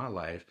throughout my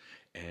life,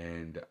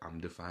 and I'm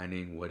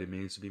defining what it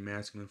means to be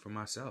masculine for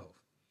myself.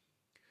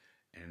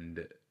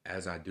 And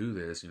as I do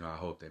this, I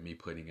hope that me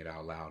putting it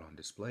out loud on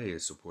display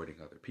is supporting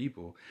other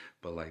people.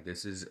 But like,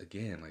 this is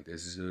again, like,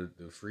 this is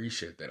the free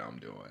shit that I'm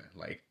doing.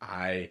 Like,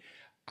 I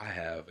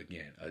have,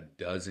 again, a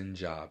dozen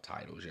job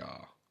titles,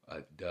 y'all,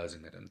 a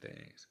dozen of them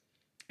things.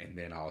 And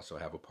then I also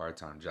have a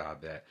part-time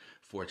job that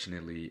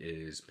fortunately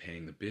is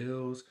paying the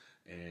bills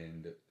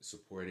and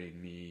supporting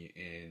me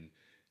in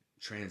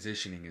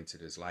transitioning into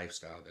this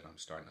lifestyle that I'm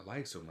starting to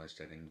like so much,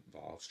 that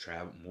involves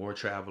more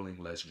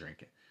traveling, less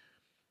drinking.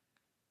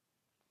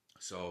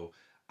 So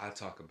I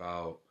talk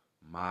about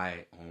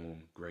my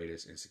own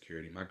greatest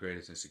insecurity. My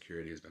greatest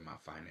insecurity has been my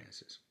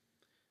finances.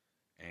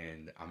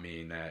 And I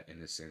mean that in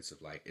the sense of,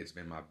 like, it's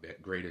been my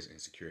greatest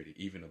insecurity,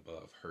 even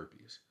above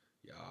herpes,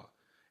 y'all.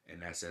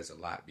 And that says a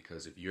lot,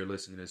 because if you're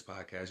listening to this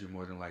podcast, you're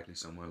more than likely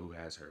someone who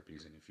has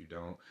herpes. And if you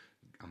don't,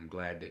 I'm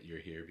glad that you're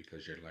here,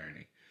 because you're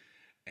learning.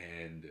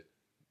 And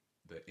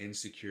the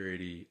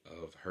insecurity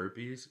of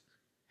herpes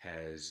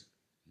has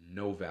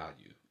no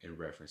value in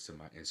reference to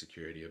my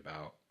insecurity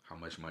about how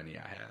much money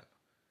I have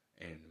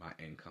and my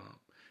income.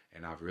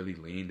 And I've really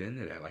leaned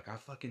into that. Like, I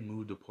fucking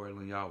moved to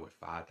Portland, y'all, with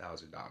 $5,000.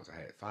 I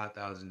had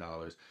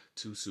 $5,000,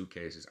 2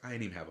 suitcases. I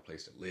didn't even have a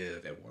place to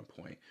live at one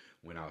point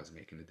when I was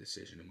making the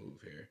decision to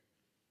move here.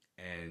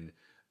 And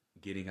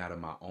getting out of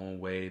my own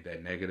way,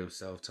 that negative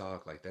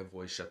self-talk, like, that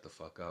voice shut the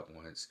fuck up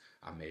once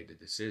I made the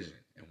decision,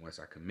 and once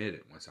I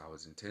committed, once I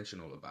was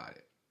intentional about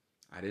it.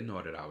 I didn't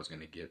know that I was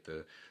going to get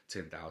the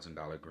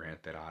 $10,000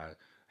 grant that I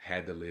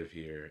had to live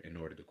here in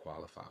order to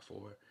qualify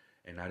for.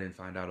 And I didn't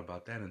find out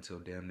about that until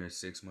damn near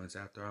 6 months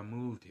after I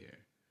moved here.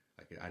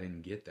 Like, I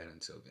didn't get that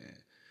until then.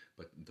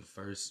 But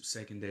the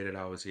second day that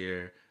I was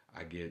here,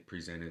 I get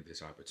presented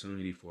this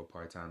opportunity for a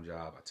part-time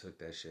job. I took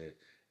that shit,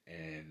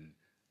 and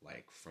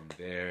like, from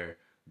there,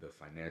 the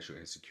financial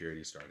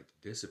insecurity started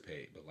to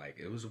dissipate. But like,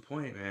 it was a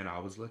point, man, I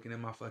was looking at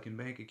my fucking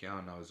bank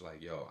account and I was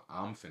like, yo,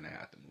 I'm finna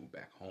have to move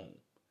back home.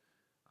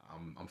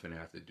 I'm finna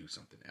have to do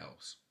something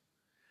else.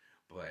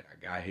 But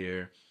I got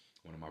here.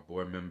 One of my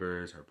board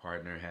members, her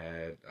partner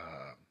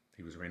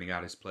he was renting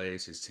out his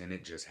place. His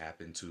tenant just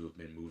happened to have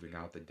been moving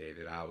out the day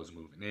that I was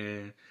moving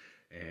in.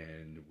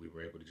 And we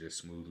were able to just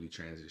smoothly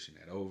transition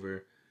that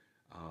over.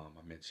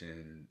 I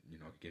mentioned,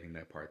 getting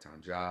that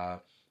part-time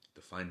job.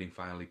 The funding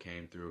finally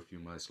came through a few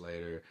months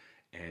later.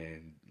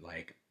 And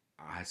like,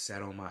 I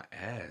sat on my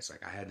ass.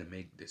 Like, I had to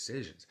make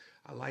decisions.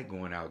 I like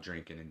going out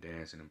drinking and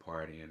dancing and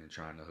partying and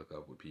trying to hook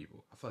up with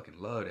people. I fucking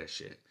love that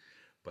shit.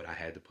 But I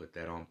had to put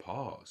that on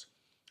pause,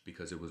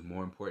 because it was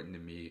more important to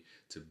me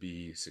to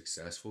be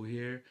successful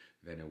here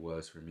than it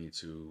was for me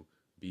to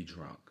be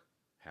drunk,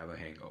 have a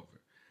hangover,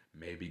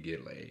 maybe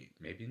get laid,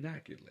 maybe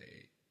not get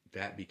laid.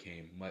 That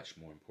became much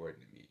more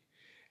important to me.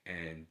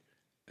 And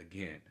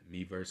again,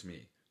 me versus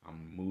me.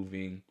 I'm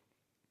moving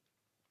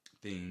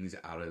things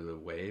out of the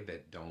way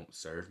that don't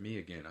serve me.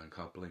 Again,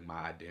 uncoupling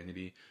my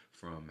identity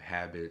from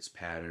habits,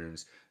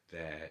 patterns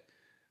that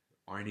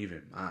aren't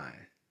even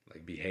mine.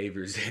 Like,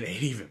 behaviors that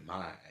ain't even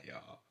mine,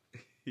 y'all.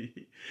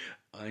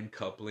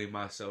 Uncoupling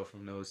myself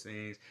from those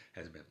things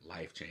has been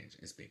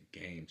life-changing. It's been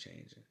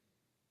game-changing.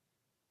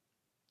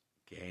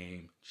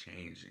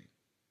 Game-changing.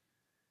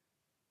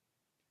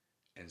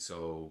 And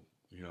so,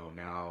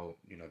 now,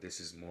 this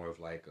is more of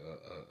like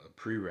a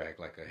prereq,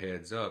 like a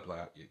heads up,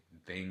 like,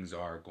 things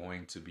are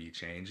going to be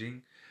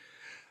changing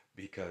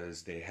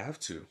because they have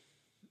to.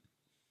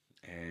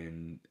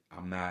 And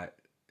I'm not,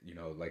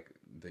 like,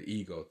 the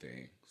ego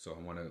thing. So I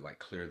want to, like,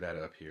 clear that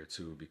up here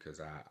too, because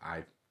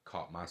I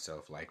caught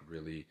myself, like,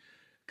 really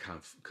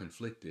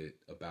conflicted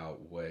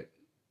about what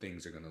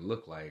things are going to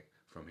look like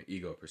from an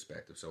ego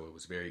perspective. So it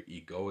was very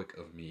egoic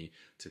of me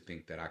to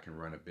think that I can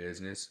run a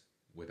business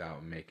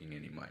without making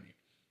any money.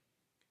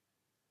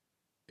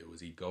 It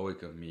was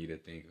egoic of me to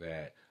think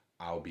that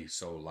I'll be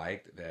so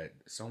liked that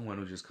someone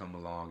will just come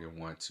along and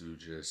want to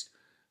just,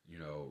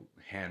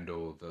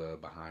 handle the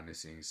behind the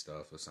scenes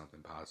stuff or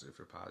something positive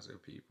for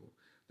positive people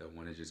that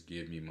want to just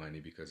give me money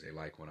because they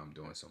like what I'm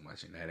doing so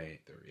much. And that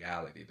ain't the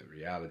reality. The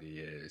reality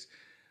is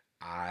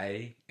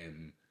I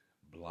am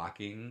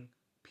blocking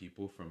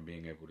people from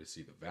being able to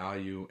see the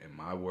value and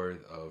my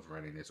worth of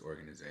running this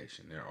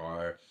organization. There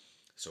are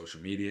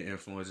social media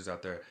influencers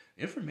out there.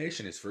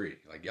 Information is free.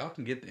 Like, y'all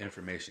can get the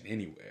information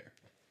anywhere.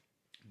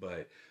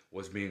 But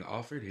what's being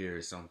offered here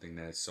is something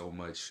that's so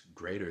much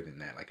greater than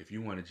that. Like, if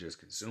you want to just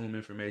consume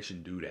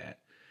information, do that.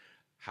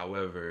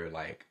 However,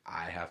 like,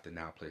 I have to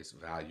now place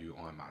value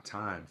on my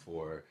time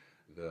for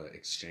the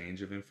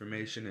exchange of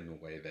information in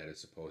a way that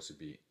it's supposed to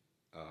be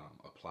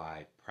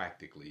applied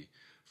practically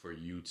for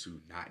you to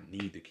not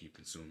need to keep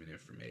consuming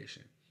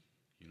information.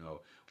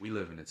 We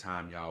live in a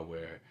time, y'all,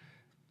 where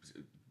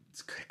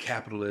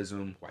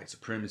capitalism, white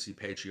supremacy,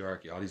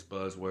 patriarchy, all these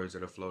buzzwords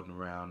that are floating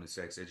around the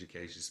sex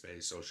education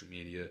space, social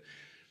media.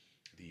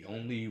 The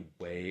only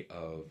way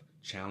of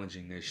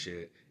challenging this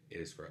shit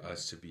is for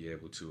us to be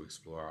able to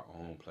explore our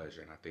own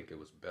pleasure. And I think it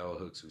was Bell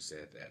Hooks who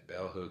said that.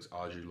 Bell Hooks,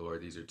 Audre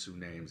Lorde, these are two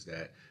names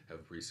that have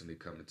recently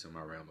come into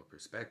my realm of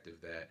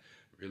perspective that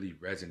really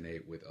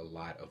resonate with a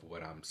lot of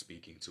what I'm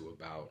speaking to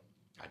about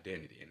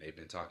identity. And they've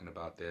been talking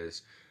about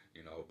this,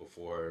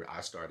 before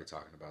I started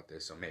talking about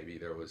this. So maybe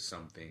there was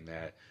something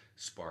that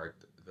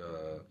sparked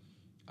the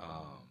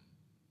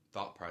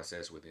thought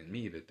process within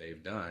me that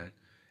they've done.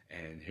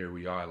 And here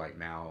we are, like,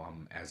 now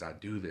as I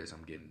do this,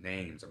 I'm getting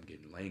names, I'm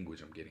getting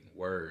language, I'm getting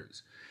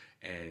words.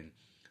 And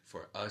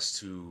for us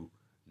to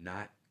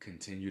not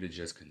continue to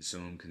just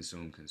consume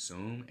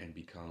and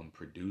become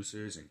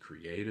producers and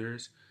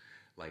creators,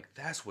 like,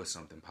 that's what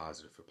something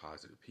positive for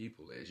positive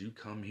people is. You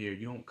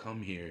don't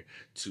come here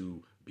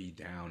to be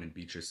down and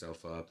beat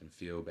yourself up and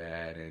feel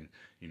bad and,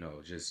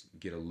 just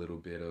get a little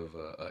bit of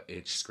a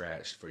itch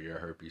scratched for your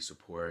herpes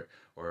support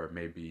or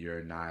maybe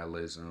your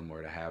nihilism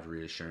or to have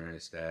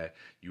reassurance that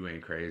you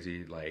ain't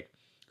crazy. Like,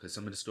 because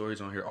some of the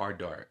stories on here are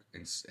dark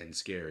and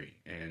scary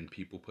and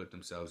people put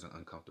themselves in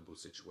uncomfortable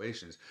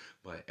situations.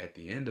 But at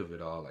the end of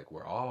it all, like,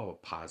 we're all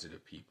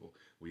positive people.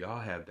 We all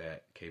have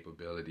that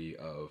capability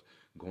of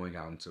going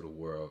out into the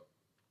world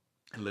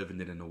and living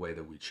it in the way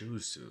that we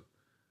choose to.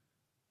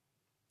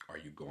 Are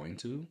you going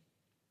to?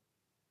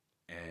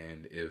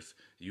 And if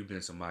you've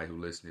been somebody who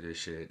listens to this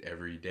shit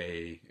every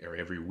day or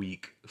every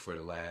week for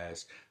the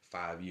last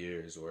 5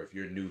 years, or if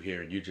you're new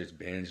here and you're just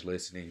binge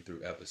listening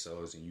through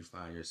episodes and you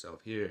find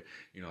yourself here,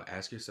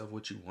 ask yourself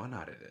what you want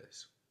out of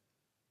this.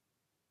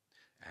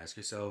 Ask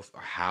yourself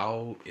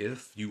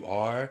if you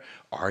are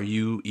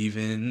you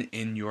even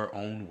in your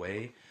own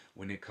way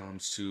when it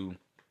comes to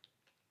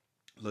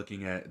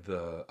looking at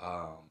the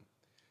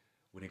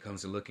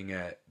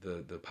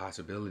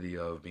possibility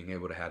of being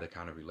able to have the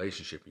kind of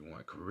relationship you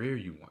want, career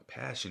you want,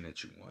 passion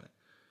that you want,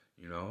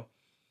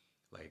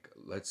 like,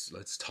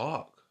 let's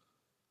talk.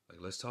 Like,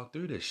 let's talk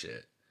through this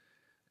shit.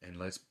 And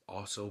let's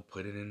also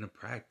put it into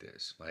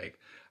practice. Like,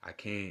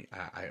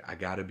 I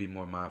gotta be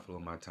more mindful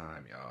of my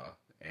time, y'all.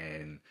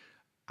 And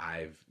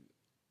I've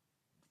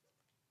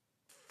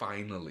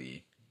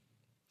finally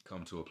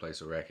come to a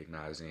place of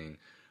recognizing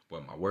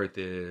what my worth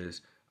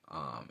is.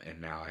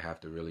 And now I have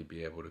to really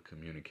be able to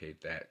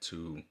communicate that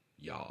to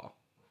y'all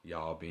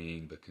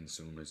being the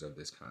consumers of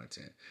this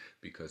content,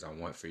 because I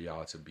want for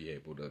y'all to be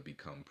able to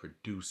become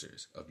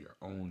producers of your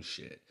own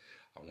shit.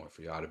 I want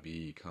for y'all to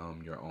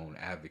become your own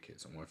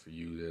advocates. I want for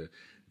you to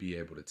be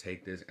able to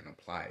take this and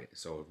apply it.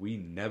 So if we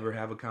never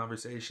have a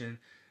conversation,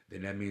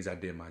 then that means I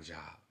did my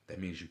job. That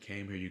means you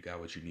came here, you got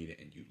what you needed,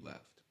 and you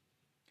left.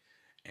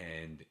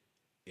 And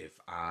if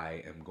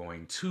I am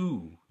going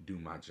to do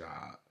my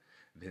job,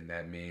 then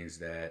that means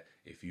that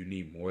if you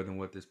need more than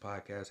what this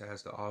podcast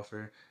has to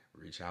offer,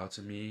 reach out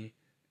to me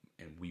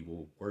and we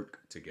will work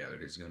together.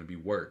 This is going to be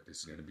work. This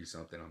is going to be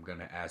something I'm going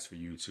to ask for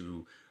you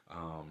to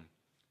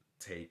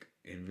take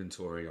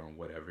inventory on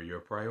whatever your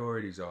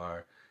priorities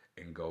are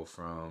and go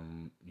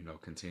from,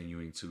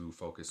 continuing to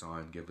focus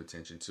on, give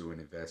attention to,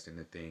 and invest in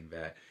the thing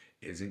that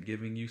isn't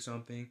giving you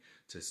something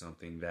to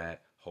something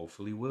that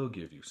hopefully will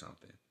give you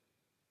something.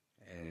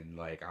 And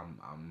like,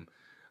 I'm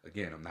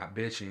not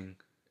bitching.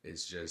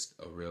 It's just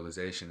a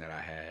realization that I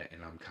had,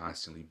 and I'm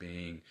constantly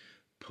being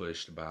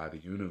pushed by the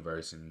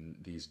universe in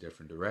these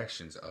different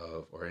directions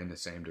or in the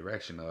same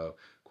direction of,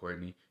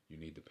 Courtney, you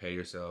need to pay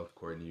yourself.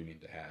 Courtney, you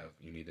need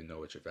to know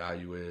what your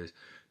value is.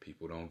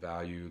 People don't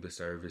value the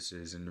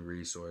services and the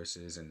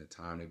resources and the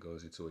time that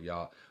goes into it.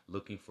 Y'all,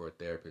 looking for a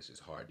therapist is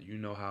hard. Do you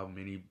know how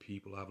many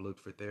people I've looked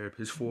for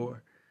therapists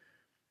for?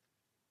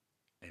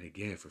 And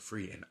again, for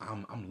free. And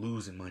I'm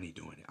losing money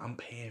doing it. I'm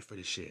paying for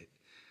the shit.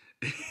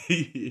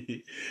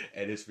 And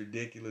it's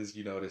ridiculous,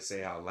 to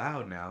say out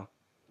loud now,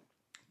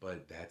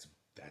 but that's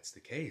that's the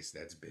case.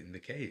 That's been the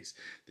case.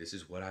 This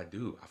is what I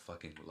do. I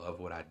fucking love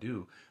what I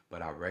do,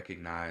 but I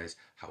recognize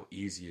how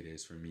easy it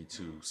is for me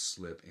to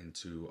slip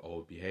into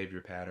old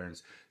behavior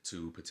patterns,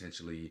 to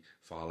potentially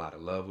fall out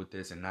of love with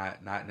this, and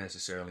not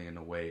necessarily in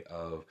the way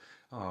of,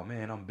 oh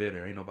man, I'm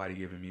bitter. Ain't nobody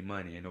giving me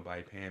money. Ain't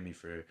nobody paying me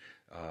for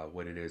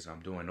what it is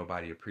I'm doing.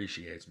 Nobody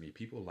appreciates me.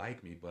 People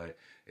like me, but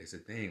it's a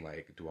thing.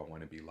 Like, do I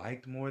want to be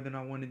liked more than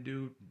I want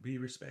to be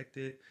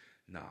respected?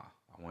 Nah,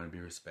 I want to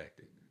be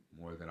respected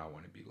more than I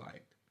want to be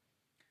liked.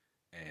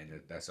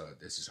 And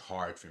this is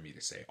hard for me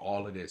to say.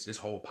 All of this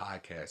whole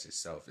podcast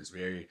itself is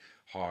very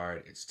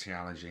hard. It's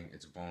challenging.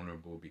 It's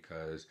vulnerable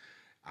because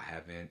I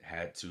haven't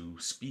had to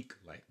speak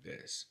like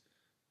this,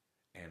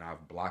 and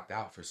I've blocked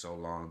out for so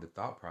long the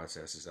thought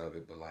processes of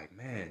it. But like,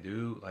 man,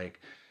 dude,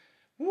 like,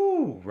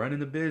 woo,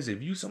 running a business.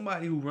 If you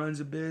somebody who runs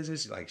a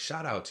business, like,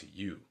 shout out to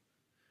you.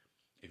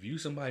 If you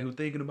somebody who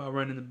thinking about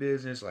running a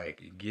business,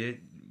 like,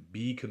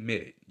 be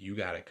committed. You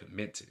gotta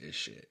commit to this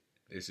shit.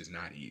 This is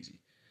not easy.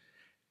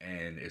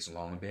 And it's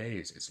long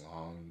days, it's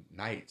long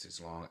nights,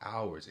 it's long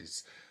hours.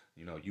 It's,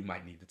 you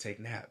might need to take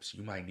naps.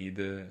 You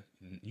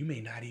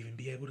may not even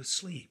be able to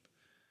sleep.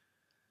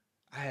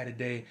 I had a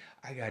day,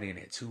 I got in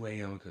at 2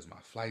 a.m. because my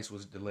flights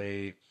was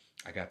delayed.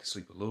 I got to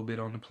sleep a little bit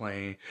on the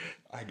plane.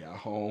 I got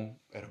home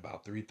at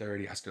about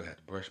 3:30. I still had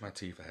to brush my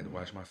teeth. I had to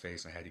wash my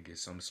face. I had to get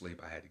some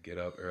sleep. I had to get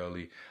up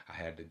early. I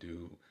had to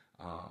do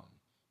um,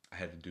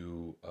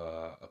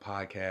 a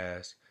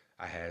podcast.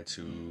 I had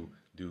to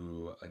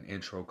do an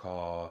intro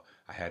call.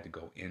 I had to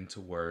go into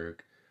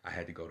work. I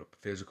had to go to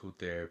physical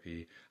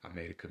therapy. I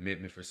made a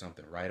commitment for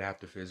something right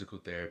after physical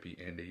therapy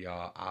ended,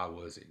 y'all. I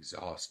was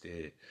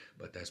exhausted,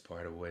 but that's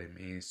part of what it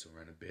means to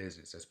run a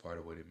business. That's part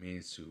of what it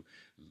means to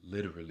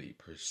literally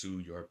pursue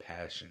your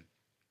passion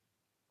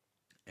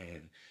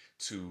and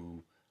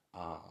to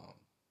um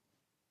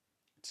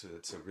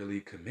to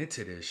really commit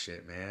to this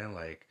shit, man.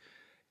 Like,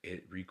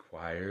 it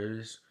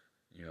requires,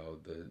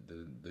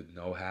 the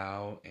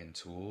know-how and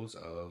tools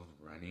of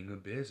running a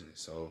business.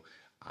 So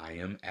I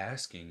am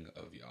asking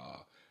of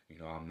y'all.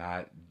 I'm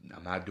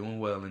not doing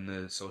well in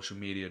the social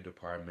media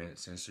department,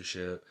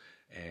 censorship,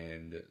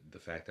 and the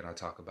fact that I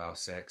talk about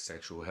sex,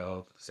 sexual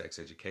health, sex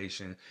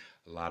education.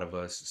 A lot of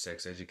us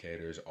sex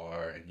educators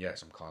are, and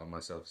yes, I'm calling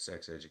myself a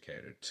sex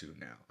educator too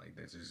now. Like,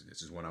 this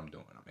is what I'm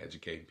doing. I'm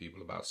educating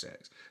people about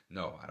sex.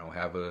 No, I don't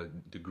have a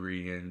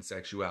degree in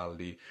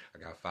sexuality. I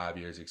got 5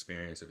 years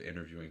experience of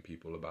interviewing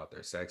people about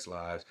their sex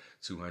lives,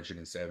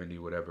 270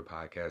 whatever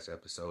podcast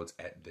episodes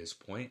at this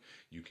point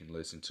you can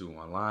listen to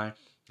online.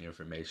 The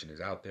information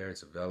is out there,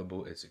 it's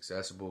available, it's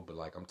accessible, but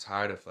like, I'm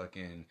tired of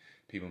fucking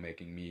people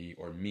making me,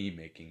 or me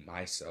making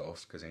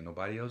myself, because ain't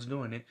nobody else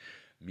doing it,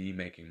 me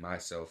making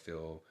myself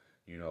feel,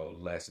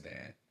 less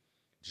than,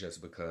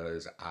 just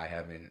because I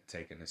haven't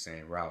taken the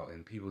same route.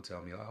 And people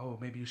tell me, like, oh,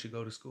 maybe you should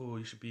go to school,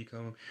 you should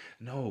become,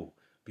 no,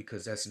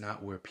 because that's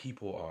not where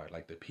people are.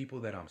 Like, the people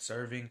that I'm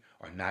serving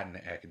are not in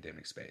the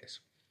academic space.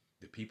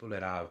 The people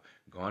that I've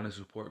gone to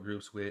support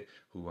groups with,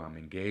 who I'm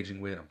engaging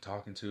with, I'm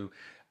talking to,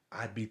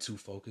 I'd be too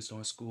focused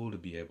on school to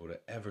be able to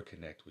ever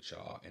connect with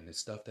y'all. And the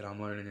stuff that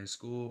I'm learning in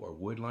school, or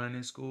would learn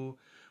in school,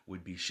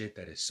 would be shit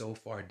that is so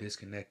far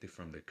disconnected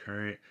from the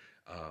current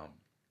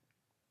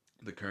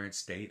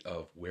state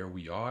of where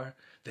we are,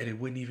 that it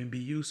wouldn't even be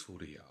useful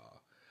to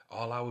y'all.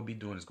 All I would be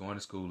doing is going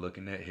to school,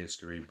 looking at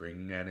history,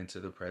 bringing that into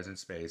the present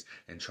space,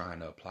 and trying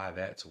to apply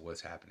that to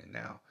what's happening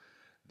now.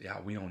 Yeah,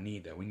 we don't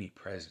need that. We need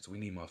presence. We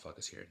need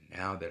motherfuckers here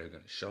now that are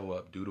going to show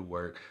up, do the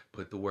work,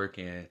 put the work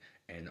in,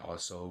 and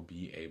also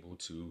be able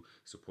to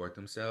support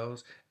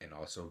themselves, and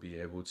also be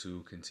able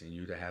to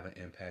continue to have an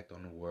impact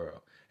on the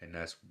world. And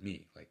that's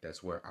me. Like,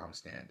 that's where I'm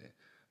standing.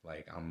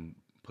 Like, I'm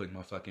putting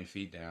my fucking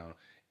feet down,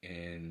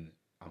 and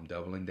I'm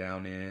doubling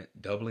down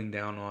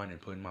on,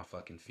 and putting my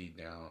fucking feet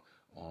down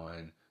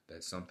on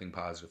that Something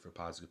Positive for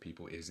Positive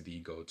People is the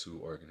go-to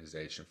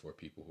organization for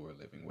people who are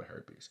living with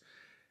herpes.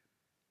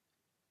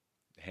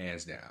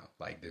 Hands down.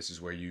 Like, this is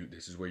where you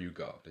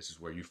go. This is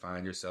where you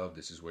find yourself.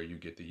 This is where you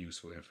get the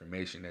useful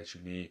information that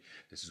you need.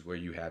 This is where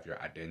you have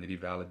your identity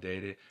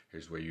validated.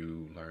 Here's where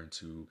you learn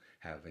to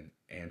have an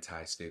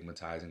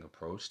anti-stigmatizing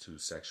approach to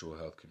sexual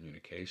health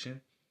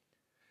communication.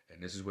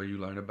 And this is where you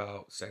learn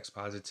about sex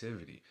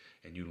positivity,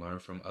 and you learn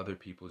from other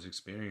people's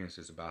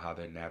experiences about how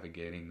they're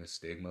navigating the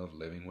stigma of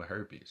living with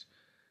herpes.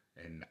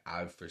 And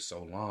for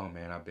so long,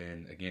 man, I've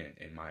been, again,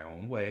 in my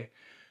own way,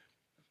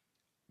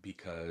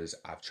 because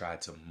I've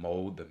tried to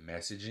mold the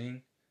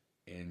messaging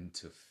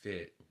into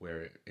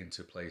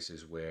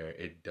places where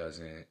it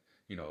doesn't,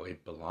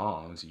 it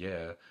belongs,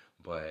 yeah,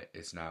 but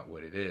it's not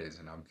what it is.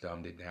 And I've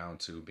dumbed it down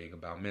to being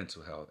about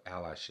mental health,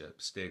 allyship,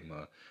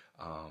 stigma,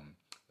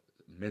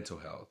 mental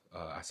health.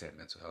 I said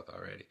mental health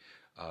already.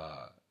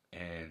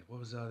 And what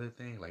was the other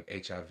thing? Like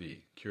HIV,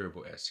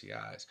 curable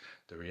STIs.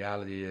 The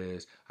reality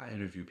is, I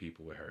interview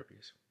people with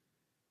herpes.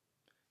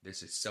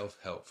 This is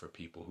self-help for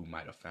people who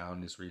might have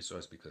found this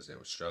resource because they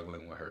were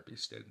struggling with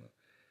herpes stigma.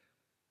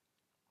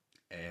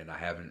 and I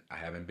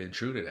haven't been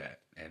true to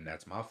that, and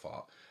that's my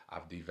fault.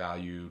 I've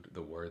devalued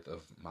the worth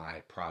of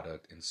my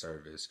product and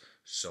service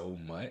so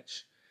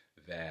much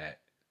that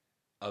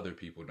other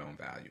people don't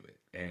value it.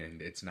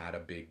 And it's not a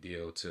big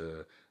deal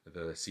to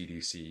the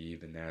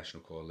CDC, the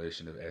National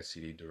Coalition of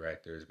STD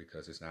Directors,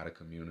 because it's not a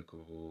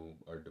communicable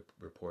or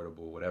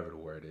reportable, whatever the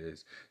word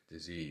is,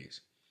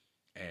 disease.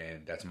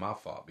 And that's my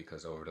fault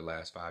because over the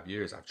last 5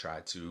 years, I've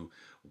tried to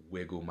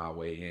wiggle my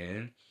way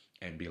in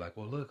and be like,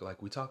 well, look,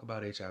 like we talk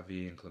about HIV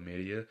and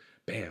chlamydia,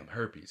 bam,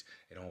 herpes.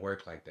 It don't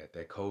work like that.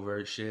 That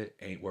covert shit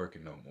ain't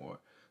working no more.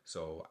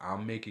 So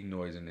I'm making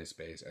noise in this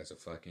space as a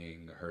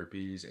fucking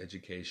herpes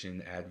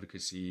education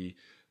advocacy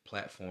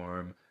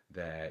platform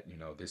that,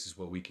 this is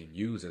what we can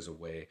use as a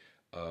way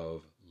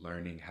of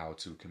learning how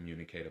to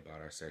communicate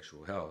about our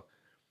sexual health.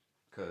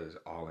 Because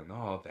all in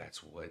all,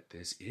 that's what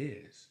this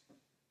is.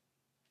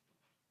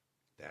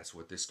 That's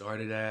what this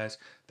started as.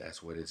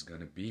 That's what it's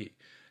going to be.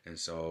 And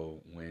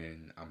so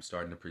when I'm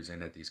starting to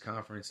present at these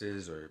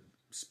conferences or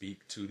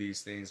speak to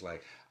these things,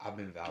 like I've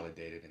been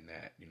validated in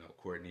that,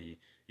 Courtney,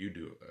 you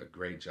do a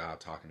great job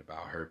talking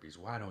about herpes.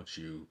 Why don't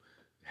you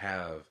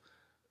have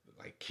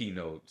like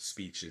keynote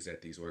speeches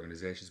at these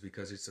organizations?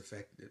 Because it's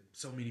affected,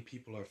 so many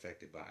people are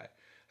affected by it.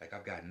 Like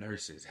I've got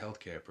nurses,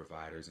 healthcare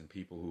providers, and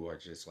people who are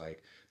just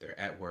like, they're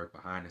at work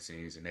behind the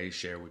scenes and they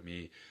share with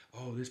me,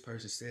 oh, this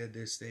person said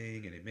this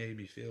thing and it made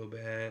me feel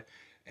bad.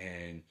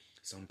 And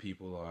some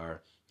people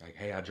are like,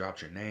 hey, I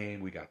dropped your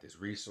name. We got this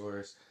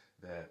resource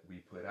that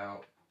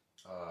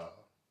uh,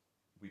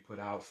 we put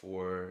out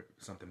for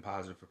something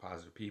positive for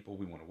positive people.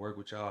 We want to work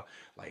with y'all.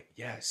 Like,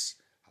 yes,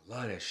 I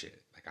love that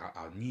shit. Like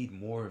I need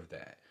more of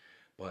that.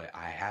 But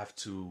I have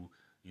to,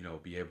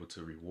 be able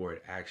to reward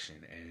action,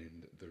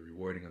 and the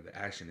rewarding of the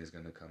action is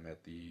going to come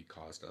at the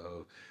cost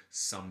of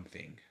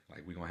something.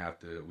 Like we're going to have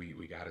to,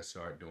 we got to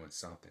start doing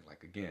something.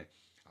 Like again,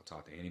 I'll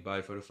talk to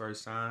anybody for the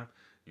first time.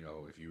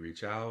 If you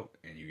reach out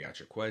and you got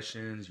your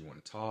questions, you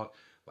want to talk,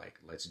 like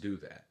let's do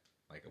that.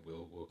 Like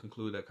we'll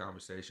conclude that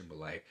conversation, but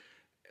like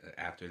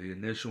after the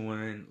initial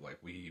one, like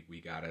we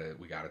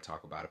gotta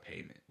talk about a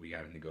payment. We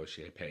gotta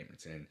negotiate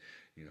payments, and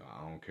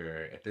I don't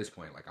care at this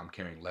point. Like I'm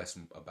caring less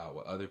about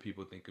what other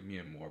people think of me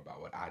and more about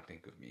what I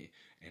think of me,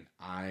 and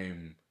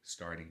I'm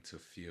starting to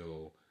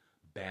feel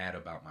bad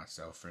about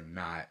myself for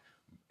not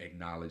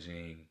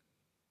acknowledging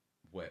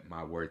what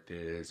my worth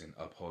is and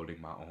upholding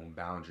my own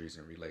boundaries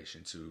in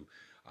relation to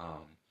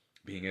um,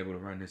 being able to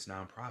run this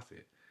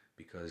nonprofit.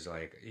 Because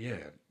like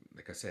yeah,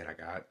 like I said, I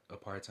got a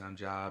part-time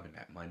job and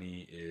that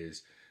money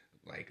is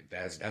like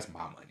that's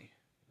my money.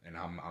 And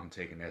I'm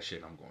taking that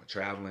shit, I'm going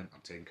traveling,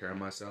 I'm taking care of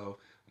myself,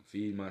 I'm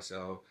feeding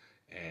myself,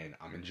 and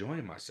I'm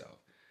enjoying myself.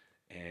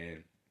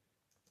 And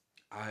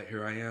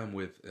here I am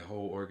with a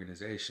whole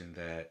organization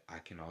that I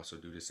can also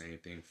do the same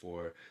thing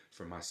for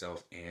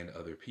myself and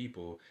other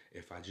people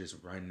if I just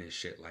run this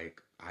shit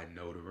like I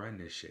know to run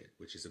this shit,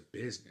 which is a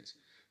business.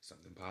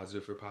 Something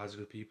positive for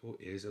positive people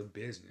is a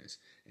business,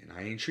 and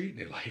I ain't treating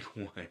it like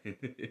one.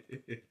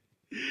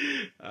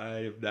 I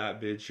have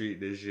not been treating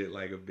this shit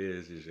like a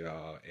business,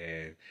 y'all.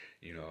 And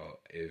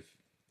if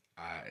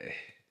I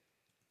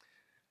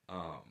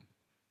um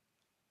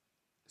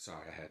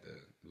sorry, I had to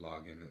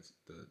log in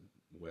the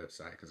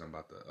website because I'm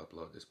about to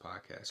upload this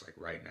podcast like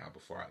right now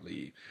before I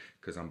leave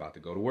because I'm about to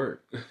go to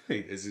work.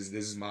 This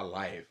is my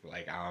life.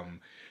 Like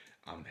I'm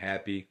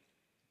happy.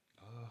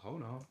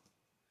 Hold on.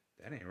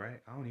 That ain't right.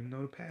 I don't even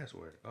know the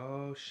password.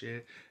 Oh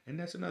shit. And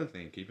that's another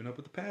thing, keeping up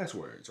with the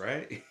passwords,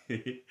 right?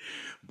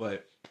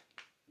 But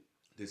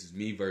this is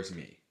me versus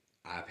me.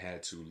 I've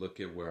had to look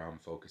at where I'm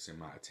focusing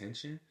my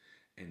attention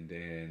and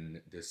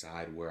then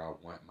decide where I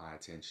want my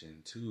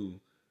attention to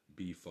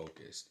be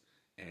focused.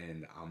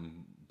 And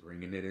I'm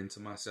bringing it into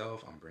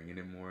myself. I'm bringing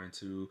it more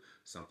into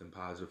something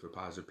positive for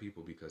positive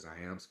people because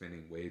I am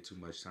spending way too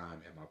much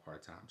time at my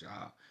part-time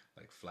job,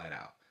 like flat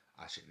out.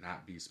 I should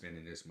not be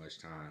spending this much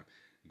time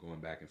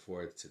going back and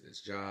forth to this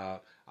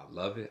job. I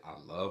love it. I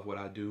love what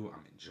I do.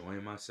 I'm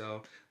enjoying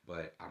myself,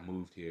 but I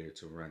moved here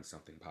to run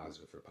something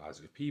positive for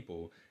positive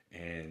people,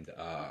 and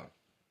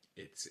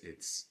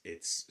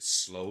it's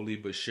slowly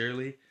but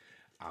surely,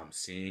 I'm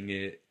seeing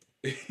it.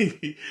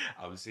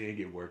 I'm seeing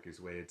it work its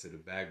way into the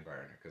back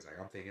burner because like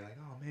I'm thinking like,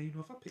 oh man,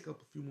 if I pick up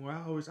a few more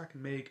hours, I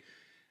can make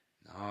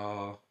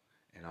no,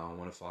 and I don't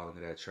want to fall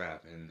into that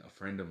trap. And a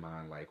friend of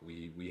mine, like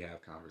we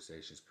have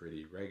conversations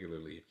pretty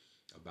regularly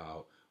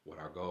about what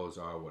our goals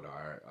are, what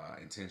our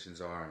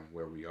intentions are, and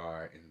where we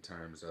are in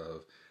terms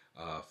of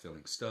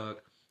feeling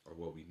stuck or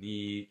what we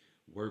need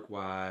work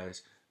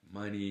wise,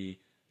 money,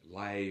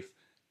 life,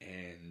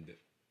 and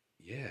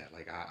yeah,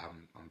 like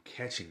I'm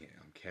catching it.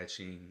 I'm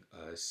catching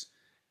us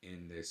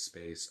in this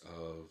space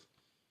of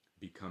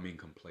becoming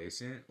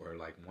complacent or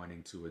like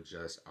wanting to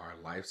adjust our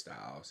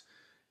lifestyles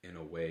in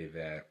a way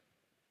that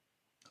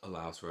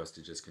allows for us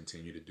to just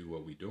continue to do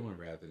what we're doing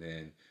rather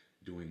than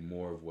doing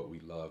more of what we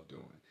love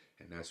doing.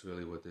 And that's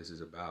really what this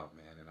is about,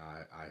 man. And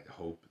I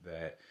hope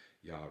that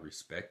y'all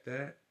respect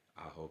that.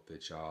 I hope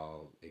that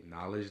y'all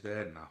acknowledge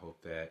that. And I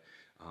hope that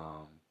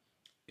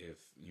if,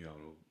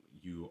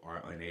 you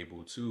are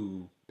unable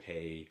to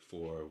pay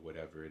for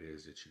whatever it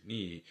is that you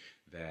need,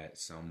 that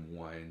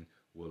someone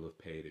will have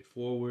paid it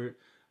forward,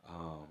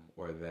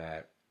 or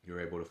that you're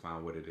able to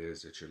find what it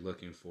is that you're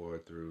looking for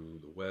through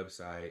the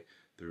website,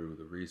 through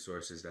the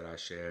resources that I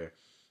share,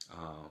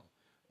 um,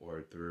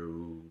 or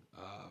through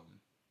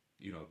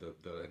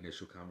the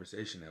initial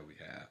conversation that we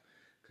have.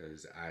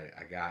 Because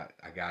I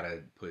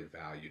gotta put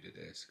value to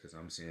this, because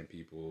I'm seeing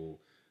people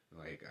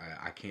like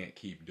I can't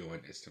keep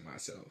doing this to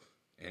myself,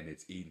 and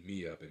it's eating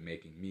me up and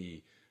making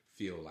me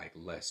feel like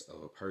less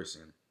of a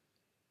person,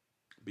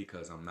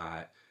 because I'm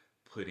not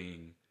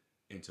putting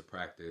into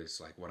practice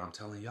like what I'm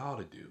telling y'all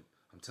to do.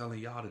 I'm telling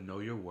y'all to know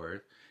your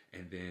worth,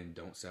 and then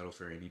don't settle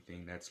for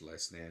anything that's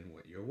less than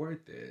what your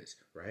worth is,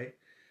 right?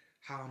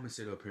 How I'm gonna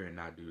sit up here and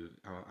not do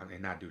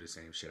the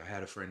same shit. I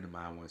had a friend of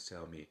mine once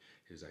tell me,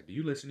 he was like, "Do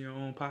you listen to your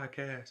own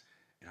podcast?"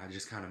 And I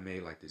just kind of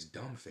made like this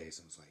dumb face.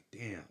 I was like,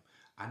 "Damn,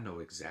 I know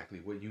exactly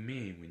what you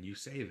mean when you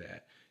say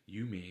that.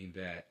 You mean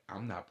that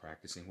I'm not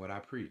practicing what I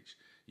preach.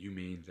 You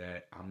mean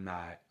that I'm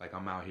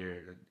out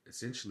here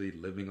essentially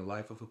living a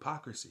life of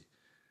hypocrisy."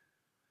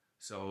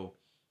 So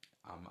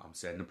I'm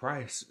setting the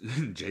price.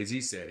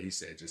 Jay-Z said,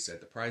 just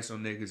set the price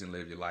on niggas and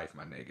live your life,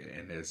 my nigga.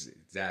 And that's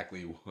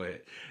exactly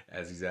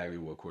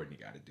what Courtney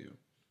got to do.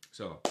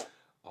 So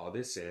all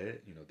this said,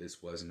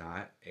 this was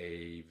not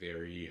a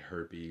very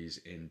herpes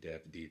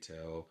in-depth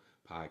detail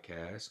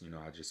podcast.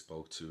 I just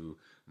spoke to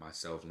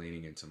myself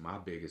leaning into my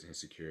biggest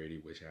insecurity,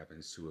 which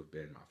happens to have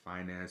been my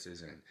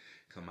finances, and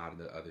come out of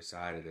the other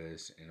side of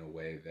this in a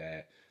way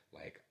that,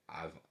 like,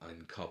 I've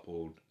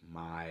uncoupled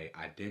my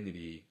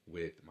identity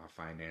with my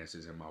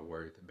finances and my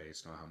worth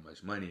based on how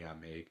much money I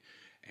make.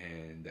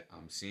 And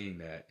I'm seeing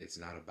that it's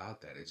not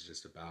about that. It's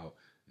just about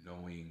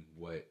knowing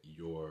what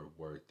your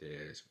worth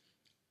is,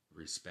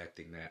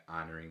 respecting that,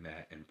 honoring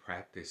that, and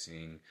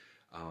practicing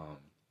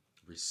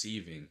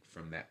receiving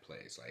from that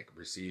place, like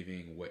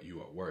receiving what you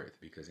are worth,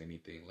 because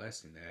anything less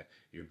than that,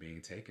 you're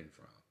being taken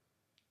from.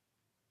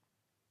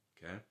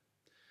 Okay?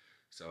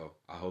 So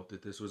I hope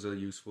that this was a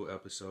useful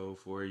episode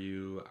for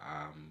you.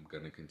 I'm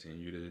going to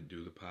continue to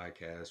do the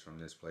podcast from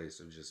this place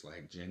of just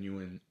like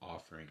genuine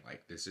offering.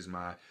 Like, this is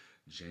my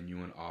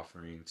genuine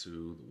offering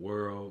to the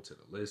world, to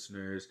the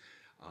listeners.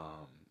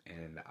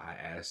 And I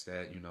ask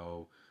that,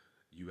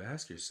 you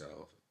ask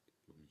yourself,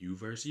 you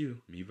versus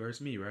you, me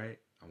versus me, right?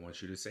 I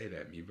want you to say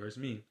that, me versus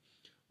me.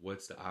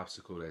 What's the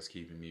obstacle that's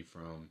keeping me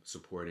from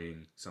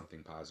supporting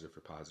something positive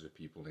for positive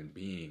people and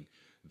being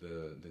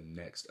the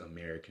next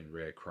American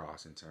Red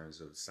Cross in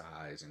terms of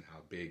size and how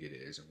big it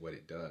is and what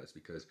it does?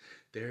 Because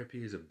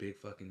therapy is a big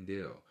fucking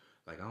deal.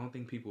 Like, I don't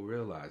think people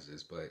realize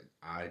this, but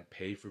I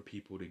pay for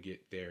people to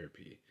get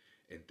therapy.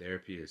 And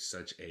therapy is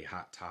such a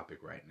hot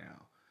topic right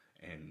now.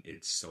 And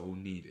it's so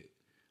needed.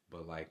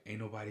 But, like, ain't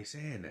nobody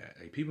saying that.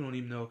 Like, people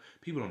don't know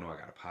I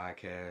got a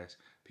podcast.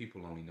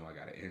 People only know I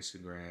got an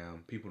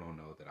Instagram. People don't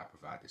know that I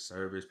provide this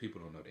service. People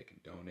don't know they can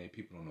donate.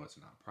 People don't know it's a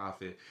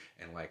nonprofit.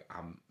 And, like,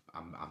 I'm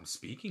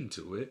speaking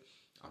to it.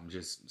 I'm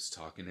just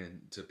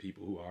talking to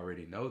people who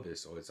already know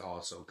this. So it's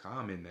all so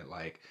common that,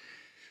 like,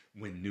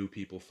 when new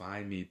people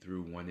find me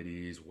through one of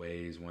these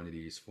ways, one of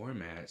these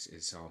formats,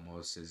 it's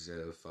almost as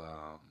if,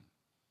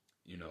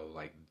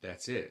 like,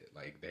 that's it.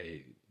 Like,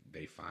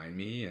 they find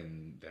me,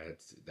 and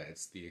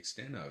that's the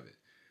extent of it.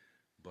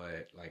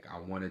 But, like, I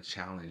want to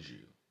challenge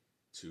you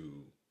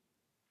to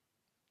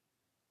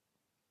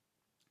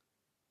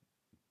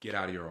get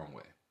out of your own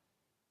way.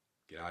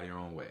 Get out of your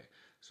own way.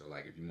 So,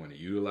 like, if you want to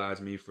utilize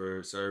me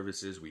for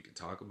services, we can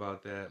talk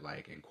about that.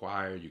 Like,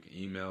 inquire. You can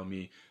email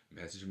me,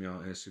 message me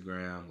on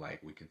Instagram.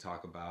 Like, we can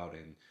talk about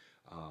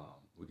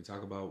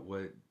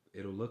what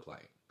it'll look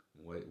like,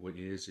 what it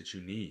is that you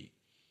need.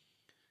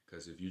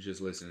 Because if you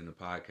just listen to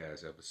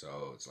podcast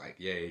episodes, like,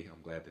 yay,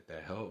 I'm glad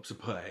that helps,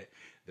 but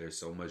there's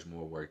so much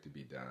more work to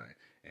be done.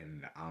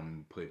 And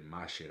I'm putting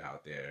my shit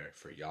out there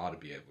for y'all to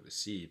be able to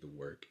see the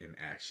work in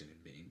action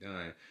and being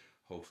done.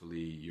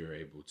 Hopefully you're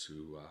able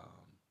to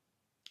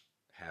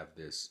have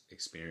this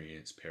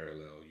experience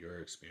parallel your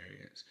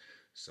experience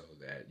so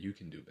that you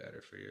can do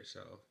better for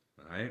yourself.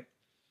 All right?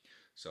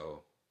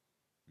 So,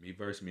 me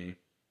versus me.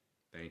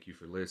 Thank you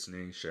for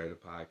listening. Share the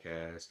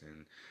podcast.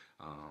 And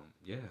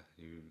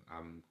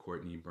I'm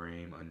Courtney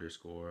Brame _ on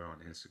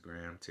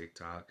Instagram,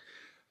 TikTok.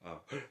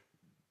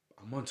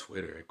 I'm on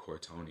Twitter at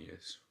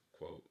Cortonius.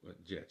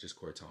 Just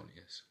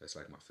Cortonius. That's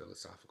like my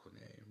philosophical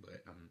name.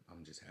 But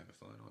I'm just having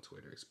fun on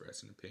Twitter,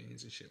 expressing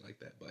opinions and shit like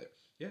that. But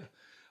yeah,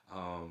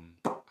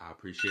 I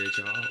appreciate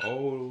y'all.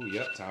 Oh,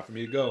 yep, time for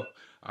me to go.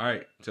 All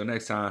right, until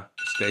next time,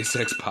 stay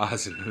sex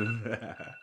positive.